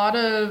 there's a lot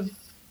of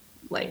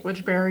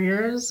language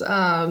barriers.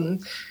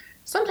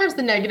 Sometimes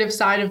the negative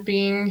side of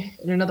being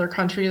in another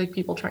country, like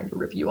people trying to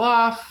rip you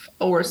off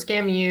or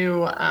scam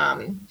you.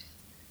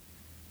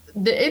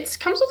 It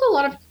comes with a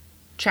lot of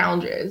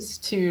challenges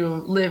to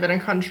live in a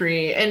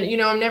country. And,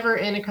 I'm never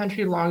in a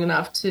country long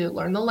enough to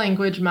learn the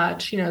language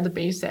much, the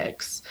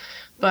basics.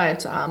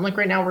 But like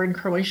right now, we're in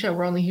Croatia.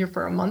 We're only here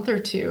for a month or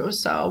two,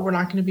 so we're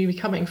not going to be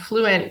becoming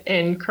fluent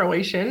in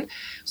Croatian.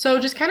 So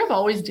just kind of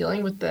always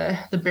dealing with the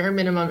bare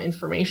minimum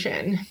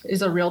information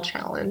is a real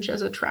challenge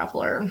as a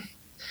traveler.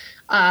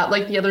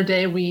 Like the other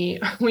day, we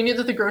knew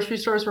that the grocery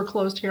stores were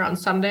closed here on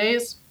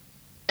Sundays.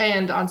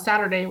 And on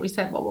Saturday, we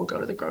said, well, we'll go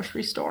to the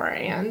grocery store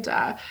and,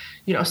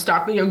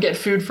 stock, get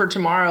food for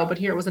tomorrow. But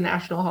here it was a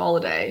national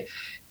holiday.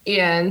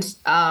 And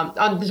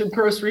on the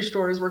grocery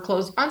stores were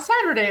closed on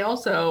Saturday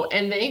also.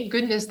 And thank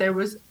goodness there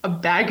was a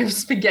bag of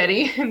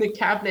spaghetti in the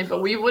cabinet,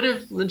 but we would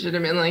have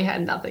legitimately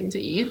had nothing to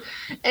eat.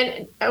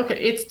 And okay,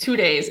 it's 2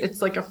 days. It's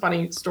like a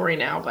funny story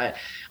now, but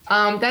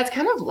that's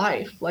kind of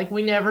life. Like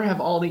we never have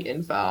all the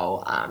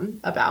info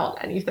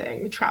about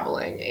anything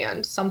traveling.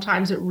 And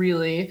sometimes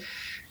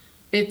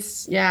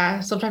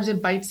sometimes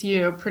it bites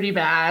you pretty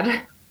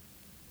bad.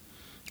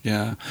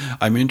 Yeah,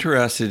 I'm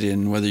interested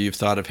in whether you've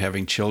thought of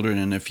having children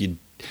and if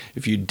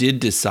you did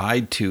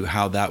decide to,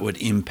 how that would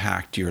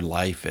impact your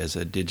life as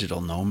a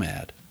digital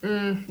nomad.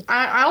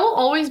 I'll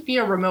always be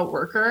a remote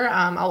worker.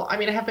 I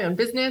have my own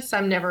business.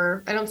 I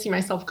don't see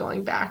myself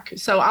going back.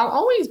 So I'll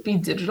always be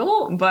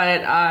digital,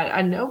 but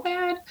a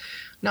nomad,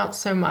 not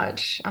so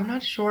much. I'm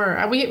not sure.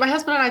 My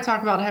husband and I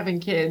talk about having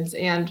kids,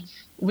 and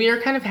we are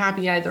kind of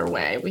happy either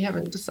way. We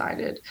haven't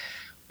decided.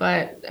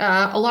 But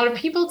a lot of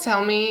people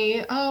tell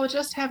me, oh,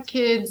 just have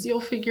kids, you'll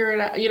figure it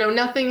out.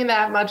 Nothing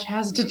that much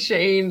has to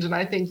change. And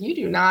I think you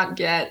do not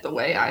get the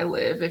way I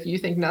live if you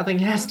think nothing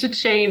has to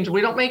change.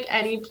 We don't make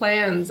any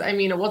plans. I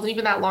mean, it wasn't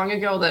even that long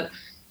ago that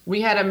we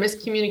had a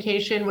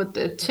miscommunication with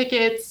the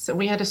tickets and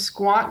we had to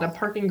squat in a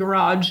parking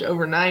garage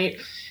overnight.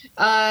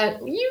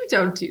 You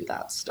don't do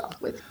that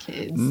stuff with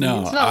kids. It's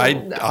No, not, I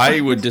no. I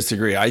would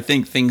disagree. I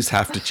think things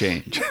have to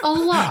change. A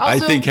lot. I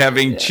think Also,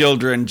 having yeah.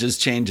 children just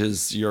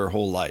changes your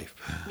whole life.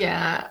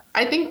 Yeah,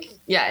 I think,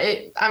 Yeah,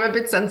 I'm a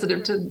bit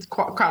sensitive to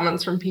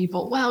comments from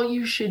people. Well,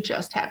 you should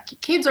just have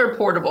kids are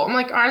portable. I'm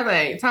like, are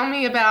they? Tell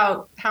me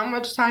about how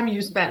much time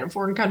you spent in a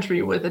foreign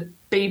country with a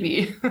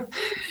baby.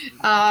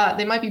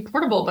 They might be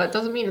portable, but it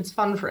doesn't mean it's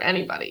fun for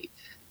anybody.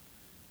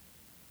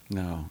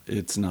 No,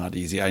 it's not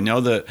easy. I know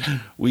that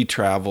we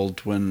traveled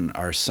when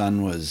our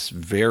son was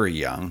very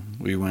young.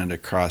 We went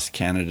across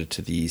Canada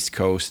to the East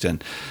Coast,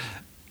 and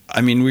I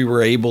mean, we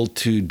were able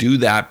to do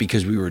that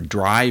because we were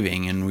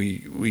driving and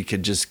we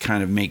could just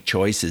kind of make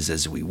choices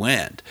as we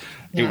went.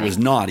 Yeah. It was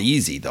not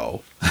easy,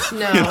 though.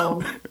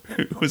 No.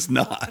 It was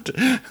not.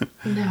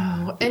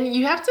 No. And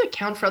you have to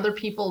account for other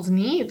people's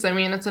needs. I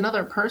mean, it's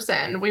another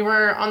person. We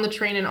were on the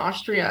train in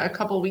Austria a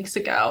couple weeks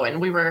ago, and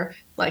we were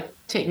like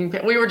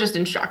we were just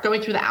in shock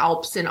going through the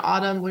Alps in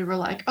autumn. We were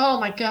like, oh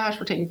my gosh,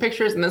 we're taking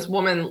pictures. And this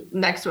woman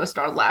next to us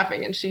started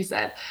laughing, and she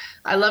said,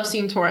 I love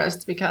seeing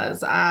tourists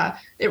because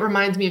it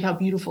reminds me of how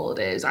beautiful it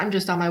is. I'm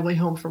just on my way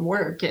home from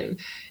work. And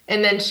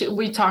then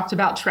we talked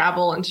about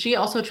travel, and she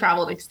also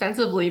traveled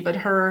extensively, but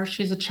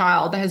she's a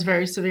child that has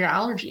very severe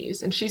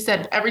allergies. And she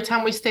said every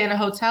time we stay in a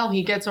hotel,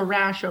 he gets a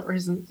rash over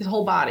his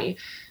whole body.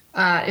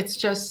 It's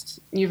just,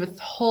 you have a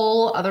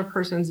whole other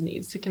person's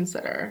needs to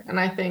consider. And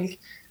I think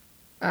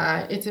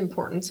it's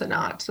important to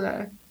not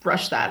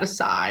brush that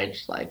aside.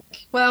 Like,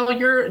 well,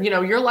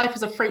 your life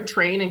is a freight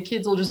train and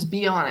kids will just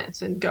be on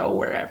it and go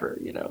wherever,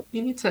 you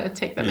need to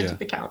take that into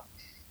account.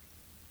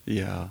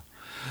 Yeah.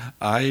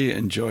 I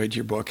enjoyed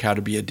your book, How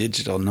to Be a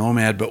Digital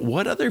Nomad, but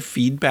what other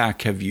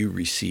feedback have you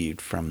received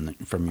from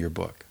your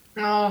book?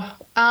 Oh,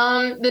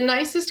 the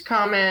nicest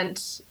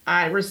comment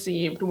I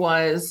received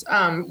was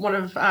one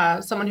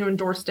of someone who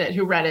endorsed it,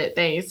 who read it.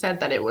 They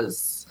said that it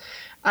was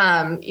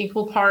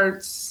equal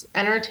parts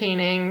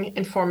entertaining,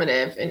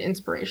 informative, and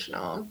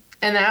inspirational.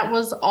 And that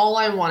was all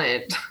I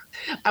wanted.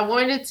 I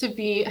wanted it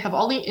to have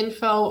all the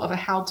info of a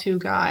how-to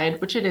guide,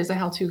 which it is a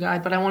how-to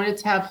guide, but I wanted it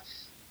to have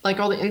like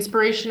all the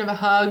inspiration of a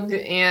hug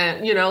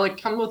and,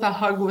 like come with a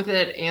hug with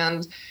it,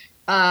 and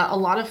a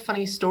lot of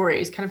funny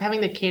stories, kind of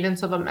having the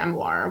cadence of a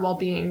memoir while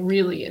being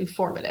really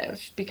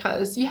informative,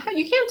 because you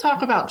can't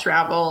talk about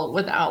travel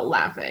without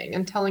laughing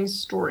and telling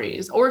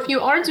stories. Or if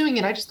you are doing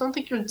it, I just don't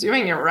think you're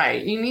doing it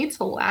right. You need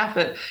to laugh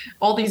at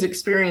all these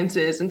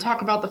experiences and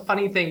talk about the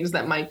funny things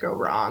that might go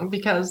wrong,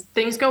 because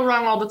things go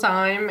wrong all the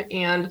time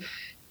and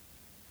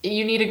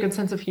you need a good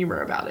sense of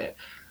humor about it.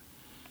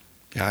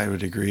 Yeah, I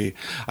would agree.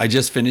 I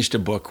just finished a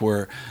book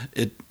where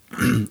it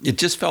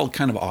just felt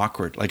kind of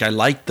awkward. Like I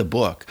liked the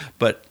book,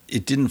 but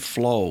it didn't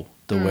flow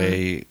the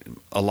way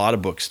a lot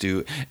of books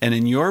do. And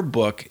in your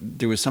book,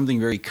 there was something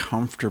very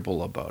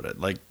comfortable about it.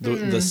 Like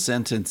the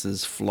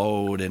sentences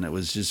flowed, and it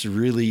was just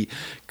really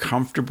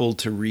comfortable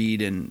to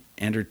read and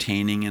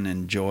entertaining and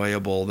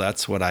enjoyable.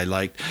 That's what I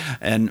liked.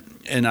 And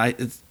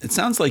it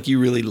sounds like you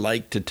really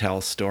like to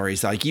tell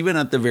stories. Like even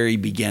at the very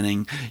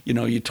beginning,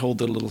 you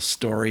told a little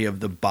story of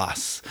the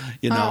bus,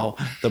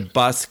 the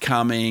bus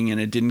coming, and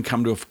it didn't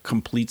come to a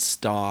complete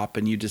stop.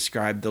 And you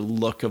described the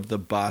look of the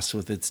bus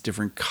with its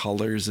different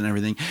colors and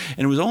everything.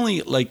 And it was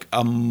only like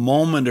a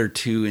moment or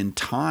two in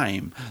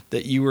time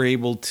that you were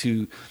able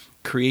to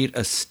create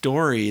a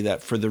story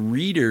that for the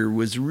reader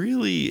was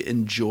really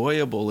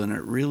enjoyable, and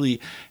it really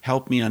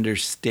helped me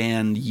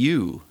understand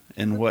you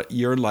and what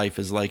your life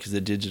is like as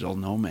a digital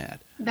nomad.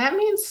 That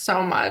means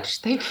so much.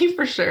 Thank you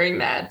for sharing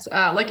that.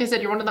 Like I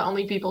said, you're one of the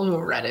only people who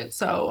have read it.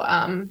 So,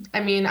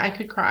 I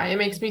could cry. It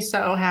makes me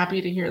so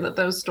happy to hear that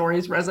those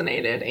stories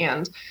resonated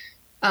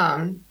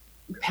and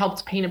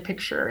helped paint a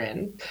picture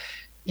and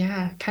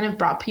kind of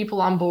brought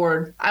people on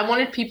board. I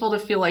wanted people to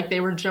feel like they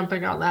were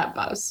jumping on that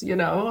bus,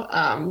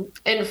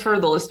 and for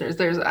the listeners,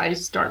 I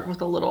start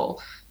with a little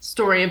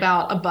story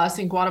about a bus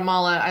in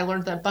Guatemala. I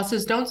learned that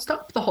buses don't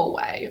stop the whole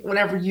way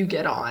whenever you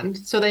get on.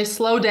 So they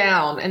slow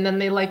down and then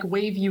they like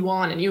wave you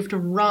on, and you have to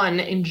run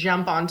and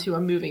jump onto a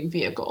moving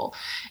vehicle.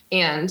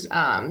 And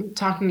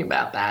talking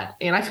about that.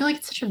 And I feel like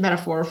it's such a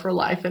metaphor for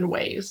life in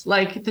ways.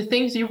 Like the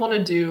things you want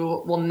to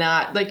do will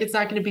not, like it's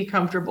not going to be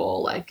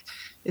comfortable. Like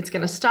it's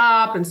going to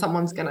stop and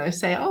someone's going to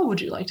say, oh,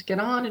 would you like to get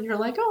on? And you're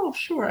like, oh,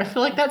 sure. I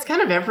feel like that's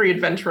kind of every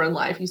adventure in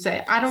life. You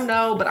say, I don't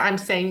know, but I'm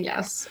saying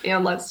yes.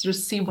 And let's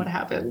just see what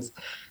happens.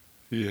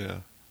 Yeah,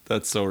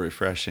 that's so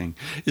refreshing.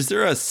 Is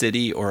there a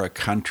city or a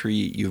country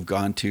you've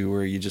gone to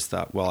where you just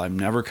thought, well, I'm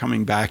never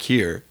coming back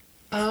here?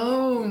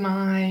 Oh,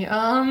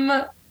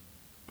 my.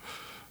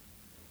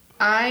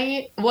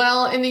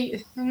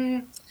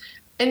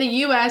 In the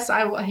U.S.,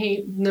 I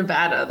hate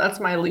Nevada. That's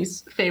my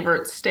least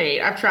favorite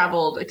state. I've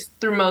traveled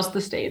through most of the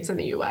states in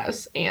the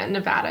U.S., and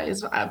Nevada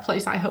is a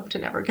place I hope to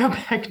never go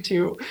back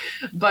to.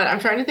 But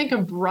I'm trying to think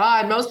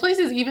abroad. Most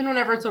places, even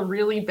whenever it's a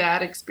really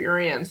bad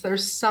experience,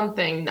 there's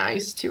something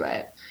nice to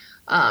it.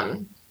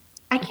 I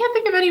can't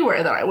think of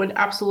anywhere that I would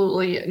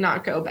absolutely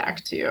not go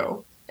back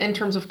to in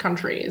terms of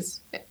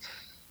countries.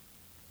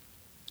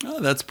 Oh,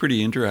 that's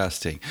pretty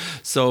interesting.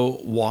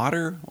 So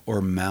water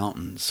or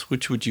mountains,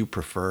 which would you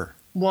prefer?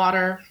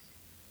 Water.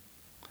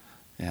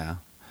 Yeah.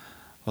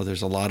 Well,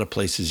 there's a lot of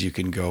places you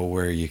can go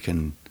where you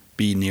can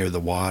be near the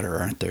water,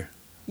 aren't there?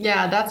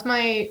 Yeah,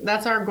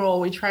 that's our goal.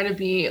 We try to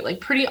be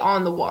like pretty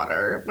on the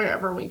water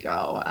wherever we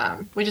go.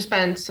 We just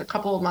spent a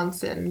couple of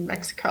months in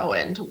Mexico,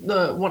 and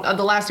the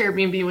last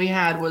Airbnb we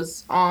had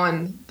was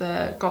on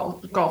the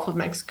Gulf of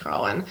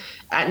Mexico. And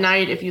at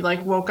night, if you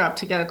like woke up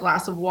to get a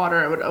glass of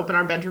water, it would open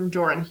our bedroom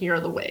door and hear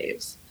the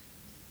waves.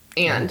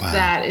 Oh, And wow.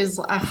 that is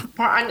and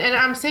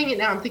I'm saying it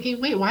now. I'm thinking,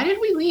 wait, why did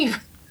we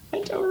leave? I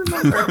don't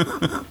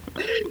remember.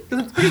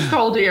 Because it's pretty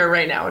cold here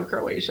right now in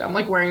Croatia. I'm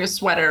like wearing a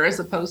sweater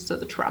as opposed to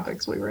the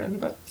tropics we were in,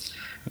 but.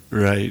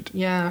 Right.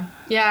 Yeah.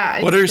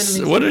 Yeah, What it's are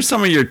been what are amazing.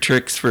 some of your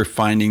tricks for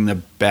finding the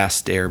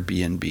best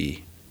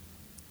Airbnb?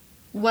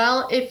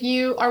 Well, if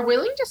you are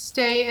willing to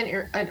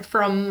stay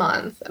for a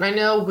month, and I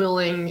know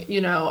willing,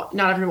 not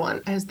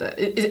everyone is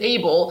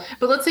able,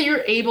 but let's say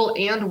you're able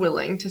and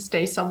willing to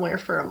stay somewhere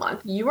for a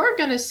month, you are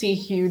going to see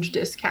huge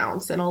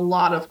discounts in a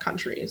lot of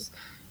countries.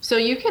 So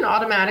you can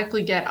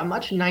automatically get a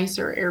much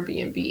nicer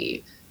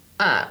Airbnb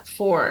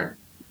for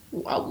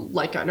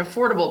like an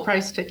affordable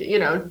price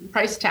ticket,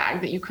 price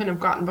tag that you couldn't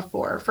have gotten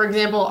before. For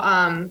example,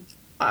 our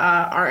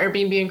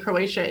Airbnb in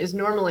Croatia is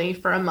normally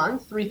for a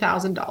month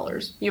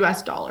 $3,000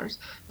 US dollars,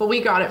 but we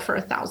got it for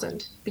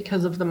 1,000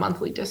 because of the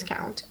monthly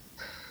discount.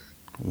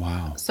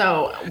 Wow.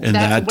 So And that's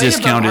that way above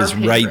discount our is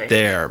pay right grade.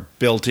 there,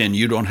 built in.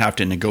 You don't have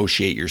to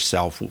negotiate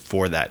yourself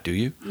for that, do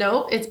you?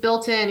 No, it's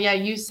built in. Yeah,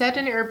 you set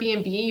an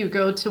Airbnb, you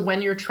go to when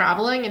you're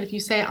traveling, and if you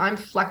say I'm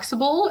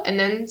flexible and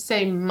then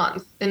say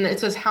month, and it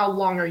says how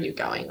long are you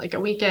going? Like a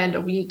weekend,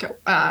 a week,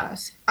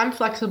 I'm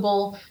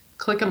flexible,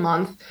 click a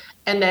month,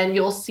 and then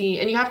you'll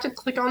see, and you have to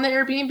click on the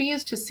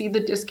Airbnbs to see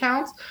the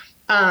discounts.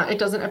 It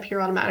doesn't appear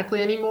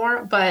automatically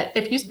anymore, but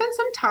if you spend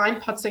some time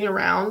putzing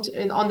around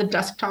on the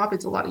desktop,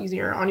 it's a lot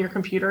easier on your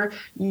computer.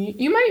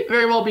 You might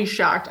very well be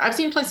shocked. I've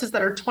seen places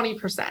that are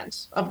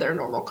 20% of their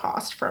normal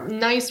cost from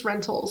nice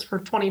rentals for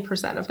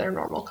 20% of their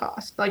normal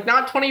cost. Like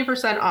not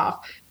 20%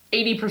 off,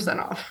 80%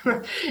 off.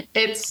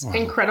 It's Wow.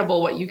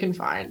 incredible what you can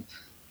find.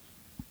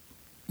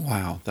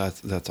 Wow,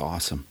 that's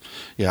awesome.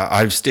 Yeah,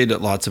 I've stayed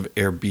at lots of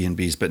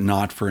Airbnbs, but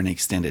not for an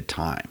extended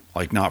time.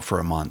 Like not for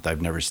a month.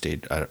 I've never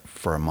stayed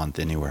for a month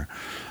anywhere.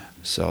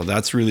 So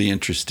that's really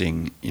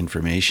interesting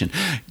information.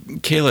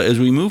 Kayla, as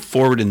we move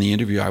forward in the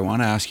interview, I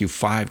want to ask you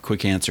 5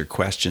 quick answer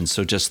questions.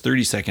 So just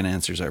 30-second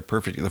answers are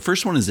perfect. The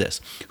first one is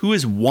this: who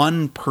is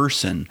one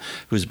person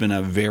who's been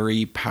a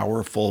very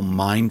powerful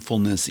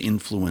mindfulness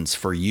influence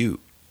for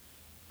you?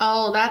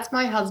 Oh, that's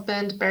my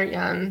husband, Bert.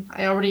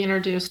 I already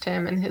introduced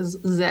him and his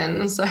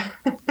Zen. So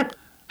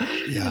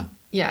Yeah.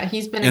 yeah,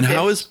 he's been a And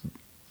how gift.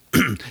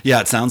 is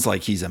yeah, it sounds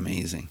like he's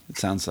amazing. It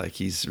sounds like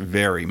he's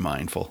very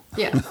mindful.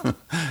 Yeah.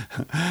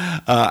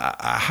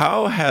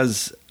 How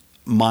has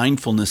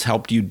mindfulness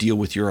helped you deal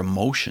with your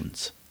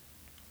emotions?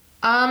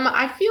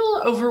 I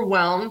feel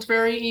overwhelmed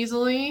very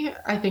easily.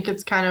 I think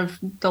it's kind of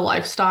the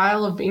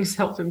lifestyle of being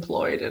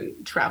self-employed and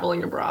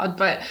traveling abroad,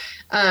 but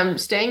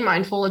staying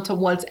mindful into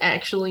what's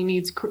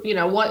actually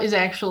what is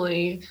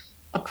actually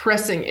a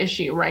pressing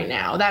issue right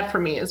now. That for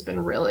me has been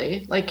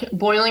really like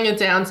boiling it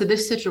down to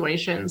this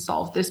situation,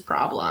 solve this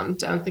problem.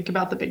 Don't think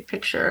about the big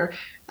picture.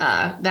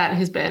 That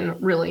has been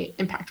really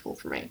impactful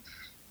for me.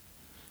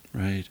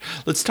 Right.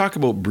 Let's talk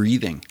about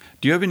breathing.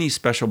 Do you have any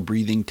special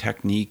breathing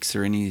techniques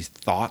or any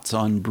thoughts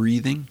on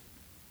breathing?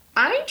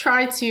 I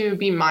try to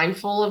be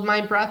mindful of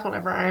my breath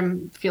whenever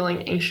I'm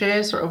feeling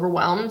anxious or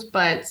overwhelmed.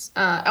 But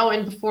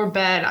and before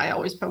bed, I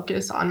always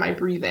focus on my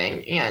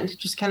breathing and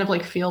just kind of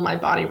like feel my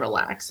body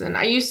relax. And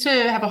I used to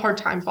have a hard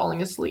time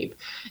falling asleep,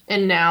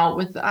 and now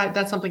with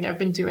that's something I've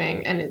been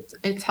doing, and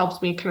it's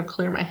helped me kind of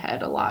clear my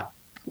head a lot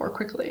more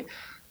quickly.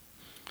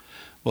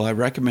 Well, I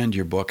recommend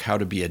your book, How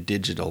to Be a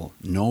Digital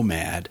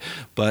Nomad,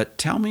 but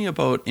tell me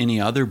about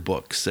any other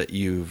books that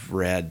you've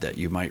read that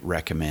you might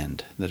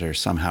recommend that are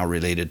somehow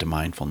related to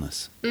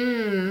mindfulness.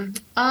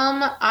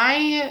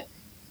 I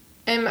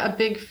am a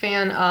big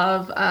fan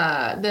of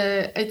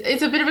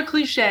it's a bit of a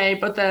cliche,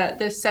 but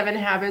the 7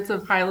 Habits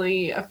of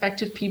Highly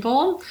Effective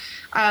People.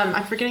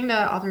 I'm forgetting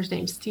the author's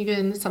name,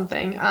 Stephen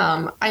something.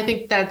 I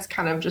think that's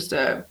kind of just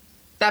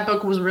that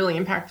book was really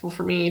impactful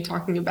for me,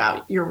 talking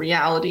about your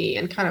reality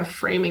and kind of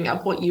framing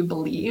up what you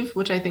believe,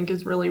 which I think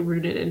is really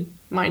rooted in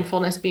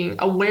mindfulness, being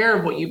aware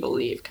of what you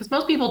believe, because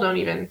most people don't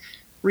even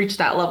reach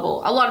that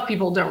level. A lot of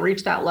people don't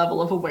reach that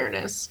level of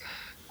awareness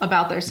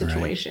about their Right.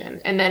 situation,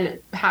 and then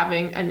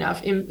having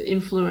enough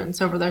influence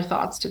over their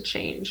thoughts to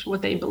change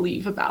what they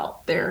believe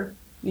about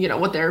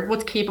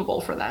what's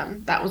capable for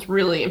them. That was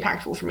really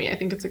impactful for me. I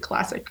think it's a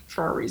classic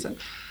for a reason.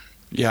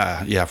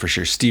 Yeah, yeah, for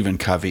sure. Stephen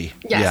Covey.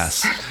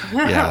 Yes. Yes.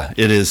 Yeah,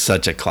 it is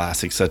such a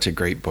classic, such a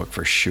great book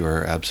for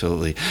sure.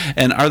 Absolutely.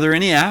 And are there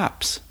any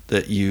apps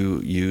that you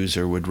use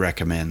or would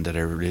recommend that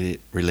are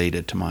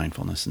related to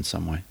mindfulness in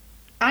some way?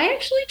 I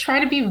actually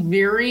try to be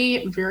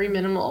very, very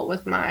minimal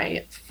with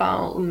my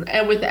phone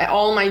and with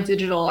all my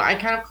digital. I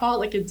kind of call it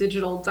like a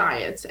digital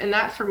diet. And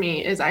that for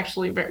me is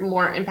actually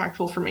more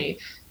impactful for me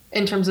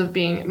in terms of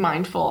being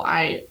mindful.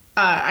 I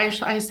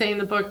say in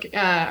the book,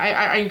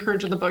 I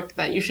encourage in the book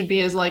that you should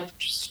be as like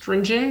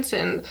stringent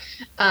and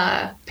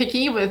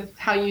picky with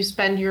how you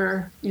spend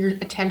your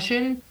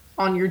attention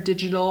on your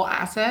digital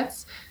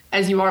assets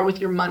as you are with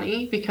your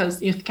money,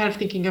 because you're kind of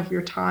thinking of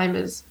your time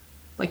as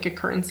like a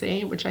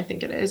currency, which I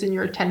think it is, and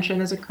your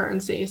attention as a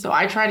currency. So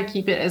I try to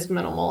keep it as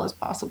minimal as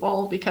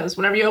possible, because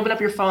whenever you open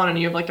up your phone and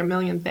you have like a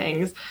million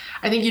things,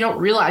 I think you don't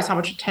realize how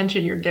much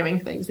attention you're giving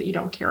things that you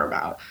don't care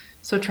about.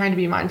 So trying to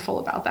be mindful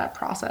about that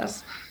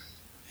process.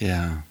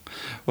 Yeah.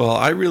 Well,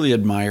 I really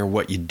admire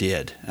what you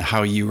did,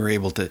 how you were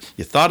able to,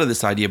 you thought of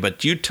this idea,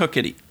 but you took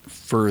it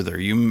further.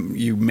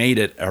 You made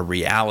it a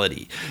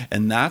reality.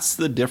 And that's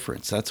the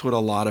difference. That's what a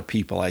lot of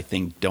people, I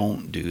think,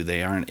 don't do.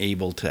 They aren't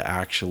able to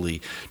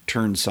actually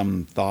turn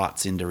some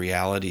thoughts into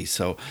reality.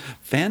 So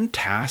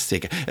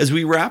fantastic. As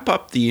we wrap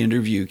up the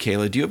interview,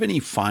 Kayla, do you have any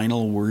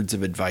final words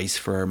of advice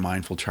for our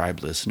Mindful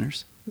Tribe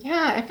listeners?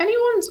 Yeah, if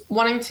anyone's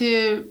wanting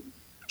to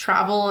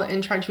travel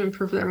and try to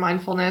improve their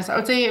mindfulness, I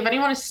would say if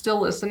anyone is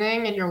still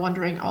listening and you're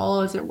wondering,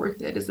 oh, is it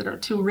worth it? Is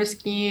it too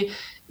risky?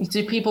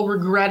 Do people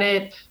regret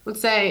it? I would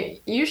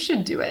say you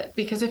should do it,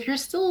 because if you're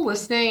still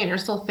listening and you're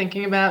still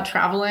thinking about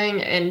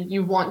traveling and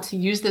you want to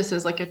use this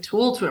as like a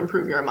tool to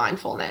improve your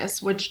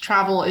mindfulness, which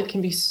travel, it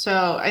can be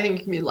so, I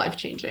think it can be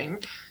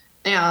life-changing.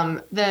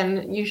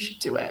 Then you should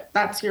do it.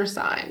 That's your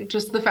sign.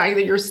 Just the fact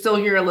that you're still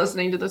here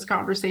listening to this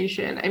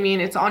conversation. I mean,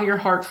 it's on your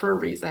heart for a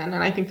reason.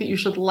 And I think that you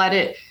should let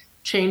it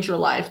change your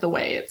life the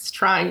way it's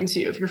trying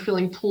to, if you're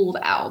feeling pulled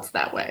out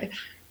that way.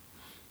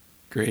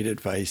 Great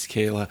advice,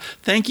 Kayla.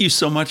 Thank you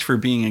so much for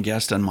being a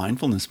guest on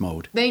Mindfulness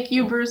Mode. Thank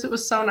you, Bruce. It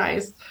was so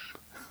nice.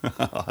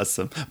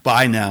 Awesome.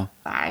 Bye now.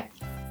 Bye.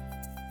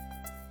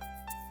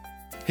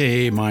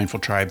 Hey, Mindful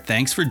Tribe.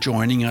 Thanks for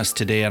joining us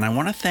today. And I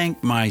want to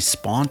thank my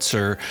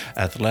sponsor,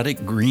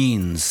 Athletic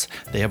Greens.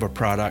 They have a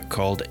product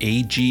called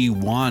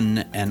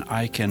AG1, and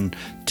I can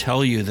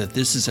tell you that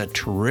this is a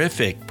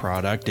terrific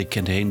product. It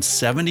contains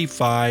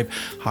 75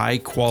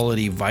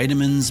 high-quality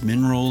vitamins,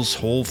 minerals,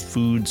 whole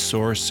food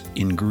source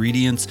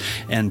ingredients,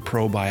 and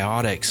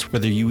probiotics.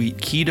 Whether you eat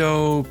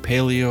keto,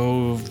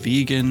 paleo,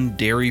 vegan,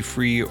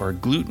 dairy-free, or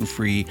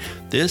gluten-free,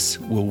 this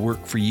will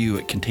work for you.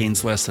 It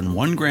contains less than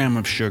 1 gram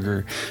of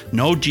sugar,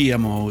 no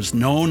GMOs,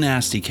 no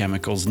nasty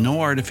chemicals,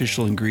 no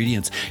artificial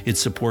ingredients. It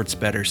supports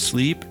better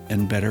sleep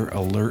and better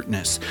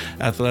alertness.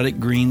 Athletic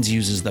Greens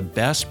uses the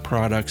best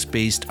products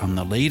based on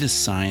the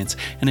latest science,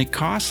 and it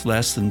costs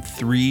less than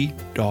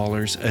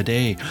 $3 a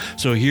day.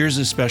 So here's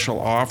a special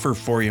offer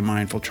for you,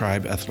 Mindful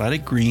Tribe.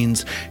 Athletic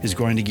Greens is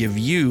going to give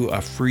you a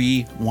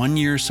free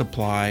 1-year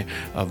supply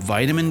of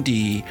vitamin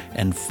D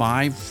and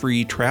 5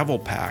 free travel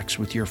packs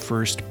with your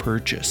first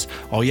purchase.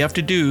 All you have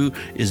to do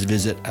is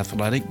visit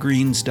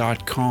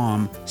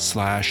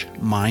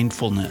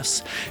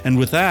athleticgreens.com/mindfulness. And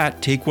with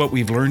that, take what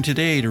we've learned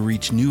today to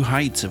reach new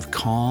heights of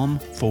calm,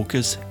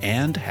 focus,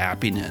 and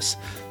happiness.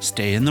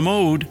 Stay in the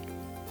mode.